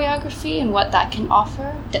of choreography and what that can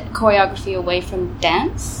offer. Choreography away from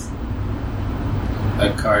dance.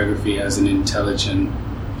 Like choreography as an intelligent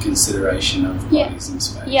consideration of bodies and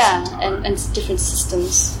space. Yeah, and time. and different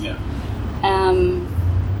systems. Yeah.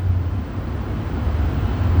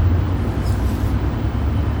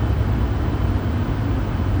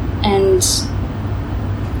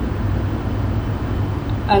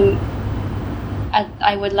 And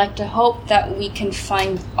I would like to hope that we can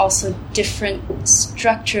find also different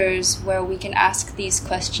structures where we can ask these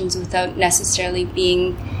questions without necessarily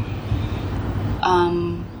being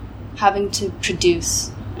having to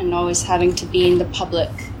produce and always having to be in the public,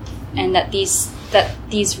 and that these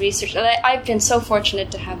research. I've been so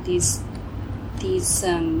fortunate to have these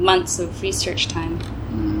months of research time,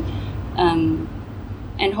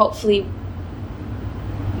 and hopefully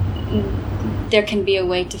there can be a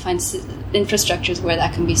way to find infrastructures where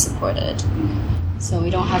that can be supported, so we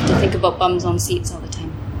don't have to think about bums on seats all the time.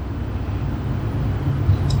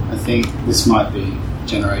 I think this might be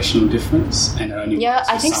generational difference, and only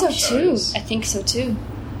I think so shows. too. I think so too.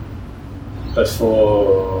 But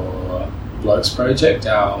for Blokes Project,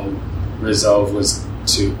 our resolve was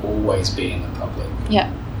to always be in the public. Yeah.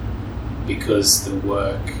 Because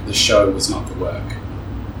the show was not the work.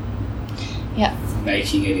 Yeah.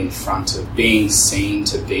 Making it in front of, being seen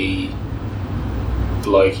to be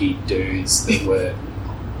blokey dudes that were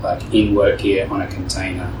like in work gear on a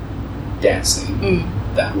container dancing.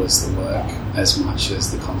 That was the work, as much as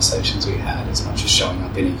the conversations we had, as much as showing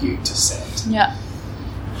up in a ute to set. Yeah.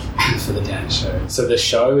 For the dance show. So the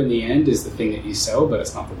show in the end is the thing that you sell, but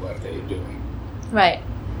it's not the work that you're doing. Right.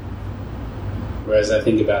 Whereas I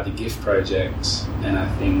think about the GIFT project, and I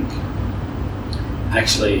think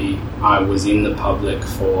actually I was in the public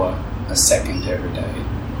for a second every day.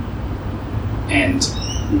 And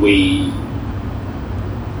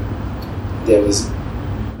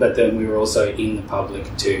but then we were also in the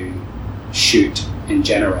public to shoot and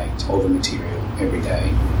generate all the material every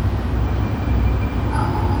day.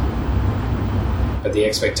 But the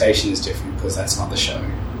expectation is different because that's not the show.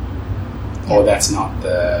 Or that's not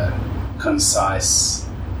the concise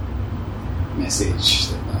message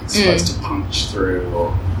that's supposed to punch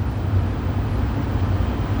through.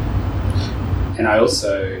 And I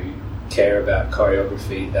also care about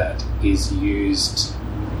choreography that is used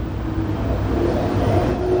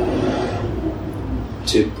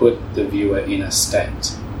to put the viewer in a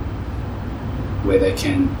state where they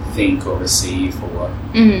can think or receive or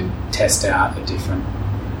test out a different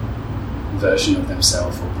version of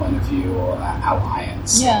themselves or point of view or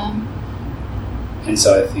alliance. Yeah. And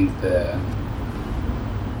so I think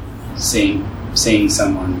seeing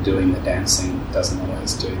someone doing the dancing doesn't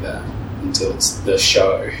always do that until it's the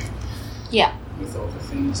show. Yeah. With all the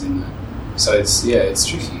things in it. So it's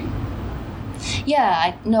tricky.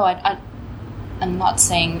 Yeah, I'm not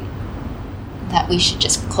saying that we should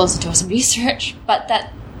just close the doors and research, but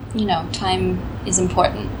that, time is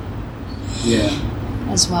important. Yeah.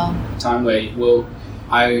 As well. Time where,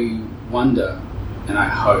 I wonder and I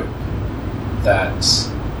hope that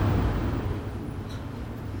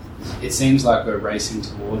it seems like we're racing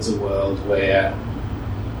towards a world where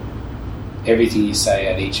everything you say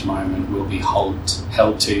at each moment will be held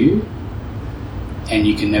to you, and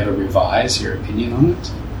you can never revise your opinion on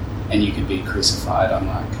it, and you could be crucified on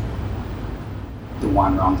like the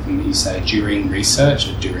one wrong thing that you say during research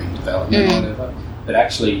or during development or whatever. But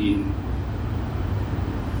actually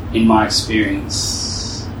in my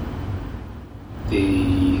experience,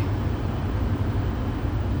 the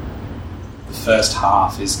first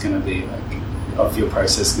half is going to be of your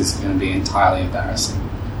process is going to be entirely embarrassing,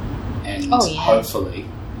 and hopefully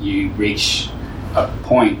you reach a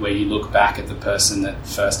point where you look back at the person that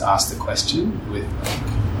first asked the question with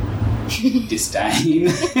disdain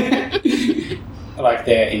like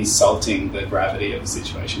they're insulting the gravity of the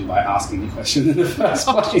situation by asking the question in the first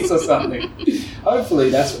place or something. Hopefully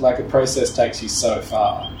that's like a process takes you so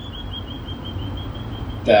far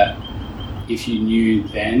that if you knew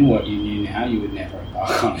then what you knew now, you would never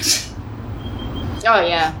embark on it. Oh,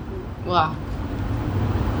 yeah. Wow.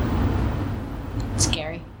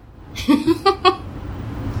 Scary.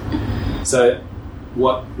 So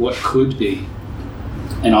what could be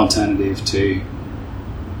an alternative to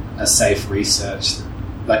a safe research,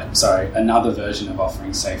 another version of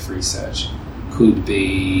offering safe research could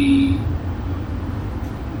be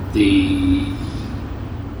the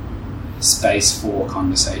space for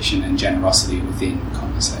conversation and generosity within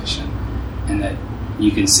conversation, and that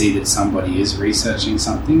you can see that somebody is researching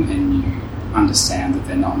something and you understand that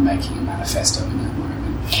they're not making a manifesto in that moment.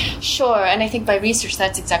 Sure, and I think by research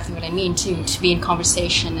that's exactly what I mean too, to be in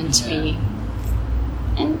conversation and to be,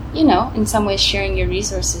 and you know, in some ways sharing your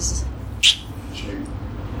resources. True.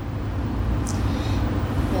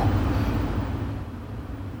 Yeah.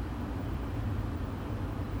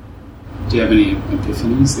 Do you have any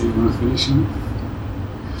epiphanies that you want to finish on?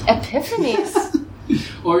 Epiphanies?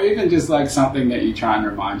 Or even just like something that you try and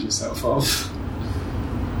remind yourself of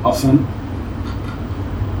often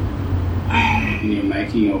when you're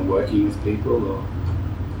making or working with people, or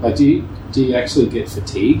like do you actually get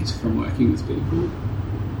fatigued from working with people?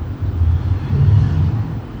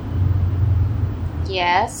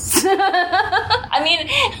 Yes. I mean,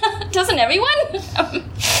 doesn't everyone?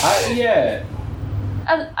 Yeah.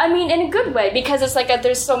 I mean, in a good way, because it's like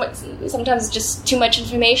there's so much. Sometimes it's just too much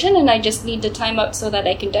information, and I just need the time up so that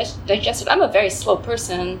I can digest it. I'm a very slow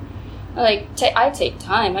person. I take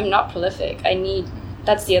time. I'm not prolific.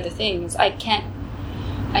 That's the other thing. Is I can't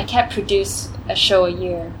produce a show a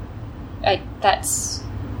year. That's,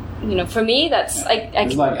 you know, for me that's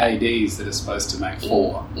There's like ADs that are supposed to make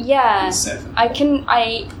 4. Yeah, and 7.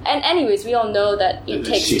 and anyways, we all know that it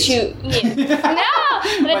takes shit. 2. Yeah. No,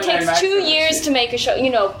 but it takes 2 years to make a show. You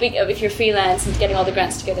know, if you're freelance and getting all the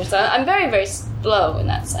grants together. So I'm very, very slow in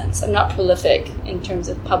that sense. I'm not prolific in terms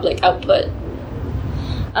of public output.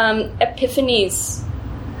 Epiphanies.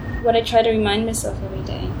 What I try to remind myself every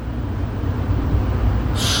day.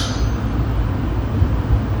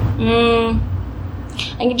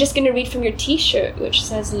 I'm just going to read from your T-shirt, which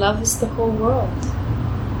says, "Love is the whole world."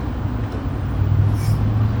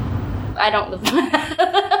 I don't live.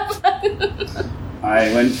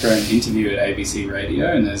 I went for an interview at ABC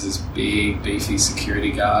Radio, and there's this big, beefy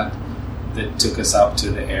security guard that took us up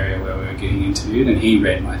to the area where we were getting interviewed, and he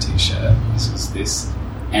read my T-shirt. This was this.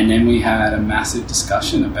 And then we had a massive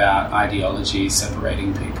discussion about ideology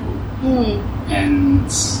separating people. And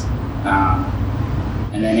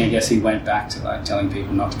then I guess he went back to like telling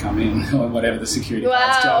people not to come in or whatever the security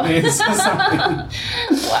guard's job is or something.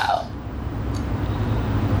 Wow.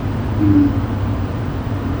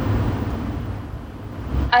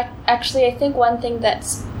 I think one thing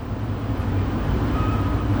that's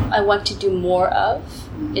I want to do more of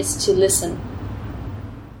is to listen.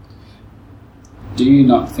 Do you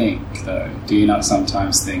not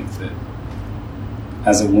sometimes think that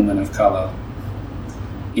as a woman of colour,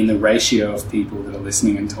 in the ratio of people that are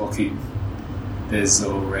listening and talking, there's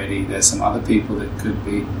some other people that could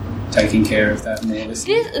be taking care of that more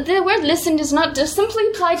listening? The word listen does not just simply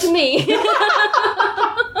apply to me.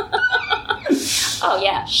 Oh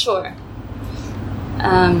yeah, sure.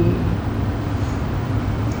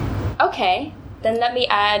 Okay, then let me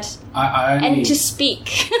add and to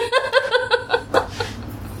speak.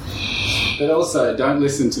 But also, don't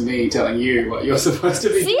listen to me telling you what you're supposed to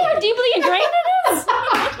be See how deeply ingrained it is?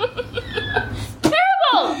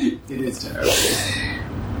 Terrible! It is terrible.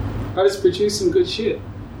 I just produced some good shit.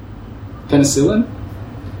 Penicillin,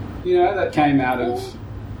 you know, that came out of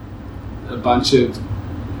a bunch of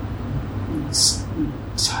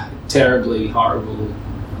terribly horrible,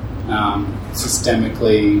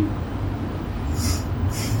 systemically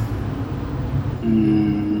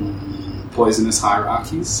poisonous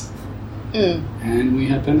hierarchies. And we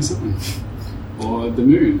had penicillin. Or the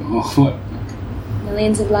moon, or what?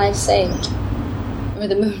 Millions of lives saved. Or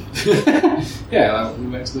the moon. Yeah, like we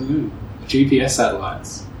went to the moon. GPS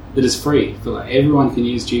satellites. That is free. For like, everyone can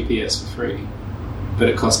use GPS for free. But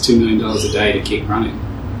it costs $2 million a day to keep running.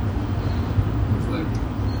 With like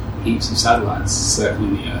heaps of satellites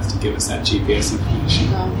circling the Earth to give us that GPS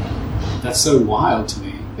information. Oh. That's so wild to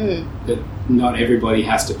me. That not everybody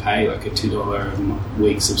has to pay like a $2 a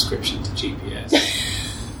week subscription to GPS.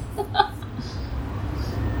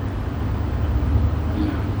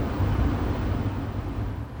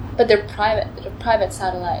 But they're private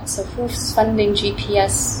satellites. So who's funding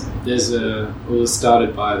GPS? It was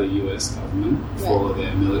started by the US government for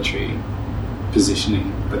their military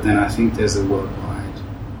positioning, but then I think there's a board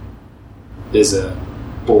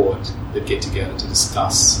that get together to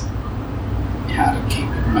discuss how to keep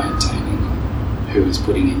it maintaining, who is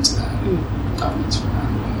putting into that, and governments from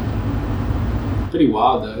around the world. Pretty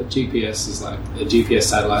wild though. GPS is like a GPS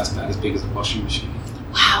satellite's about as big as a washing machine.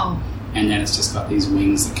 Wow. And then it's just got these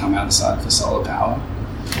wings that come out the side for solar power.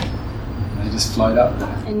 And they just float up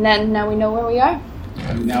there. And then now we know where we are.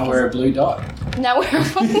 And now we're a blue dot. Now we're.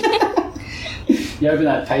 You open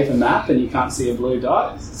that paper map and you can't see a blue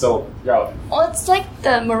dot. It's all relevant. Well, it's like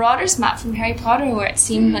the Marauders map from Harry Potter, where it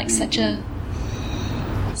seemed like such a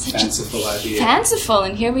fanciful idea. Fanciful,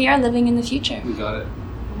 and here we are living in the future. We got it.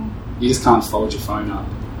 You just can't fold your phone up.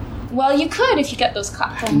 Well, you could if you get those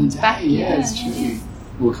phones back. Yeah, it's true. Yeah.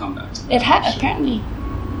 We'll come back to that. It had apparently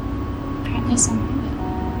some.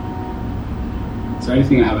 Is there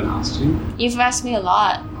anything I haven't asked you? You've asked me a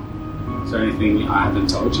lot. Is there anything I haven't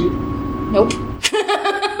told you? Nope.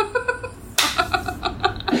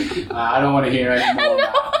 I don't want to hear any more.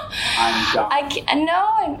 No.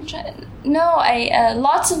 I'm done.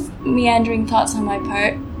 Lots of meandering thoughts on my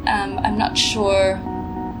part. I'm not sure.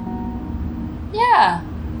 Yeah.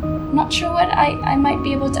 I'm not sure what I might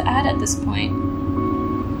be able to add at this point.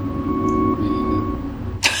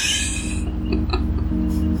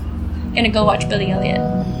 Gonna go watch Billy Elliot.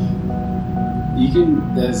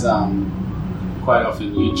 There's quite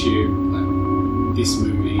often YouTube, like this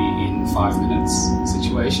movie in 5 minutes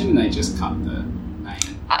situation, and they just cut the main points.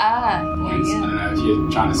 Yeah. I don't know if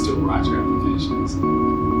you're trying to still write your applications and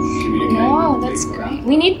communicate. No, with that's people.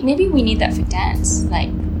 great. Maybe we need that for dance,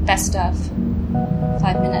 like best of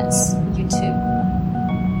 5 minutes YouTube.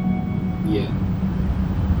 Yeah.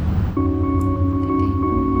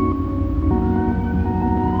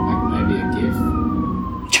 Maybe a GIF.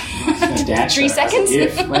 A dance 3 show has a seconds?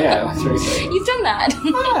 GIF. Yeah, like 3 seconds. You've done that.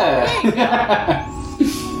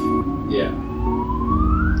 Yeah.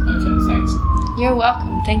 Okay, thanks. You're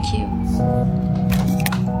welcome. Thank you.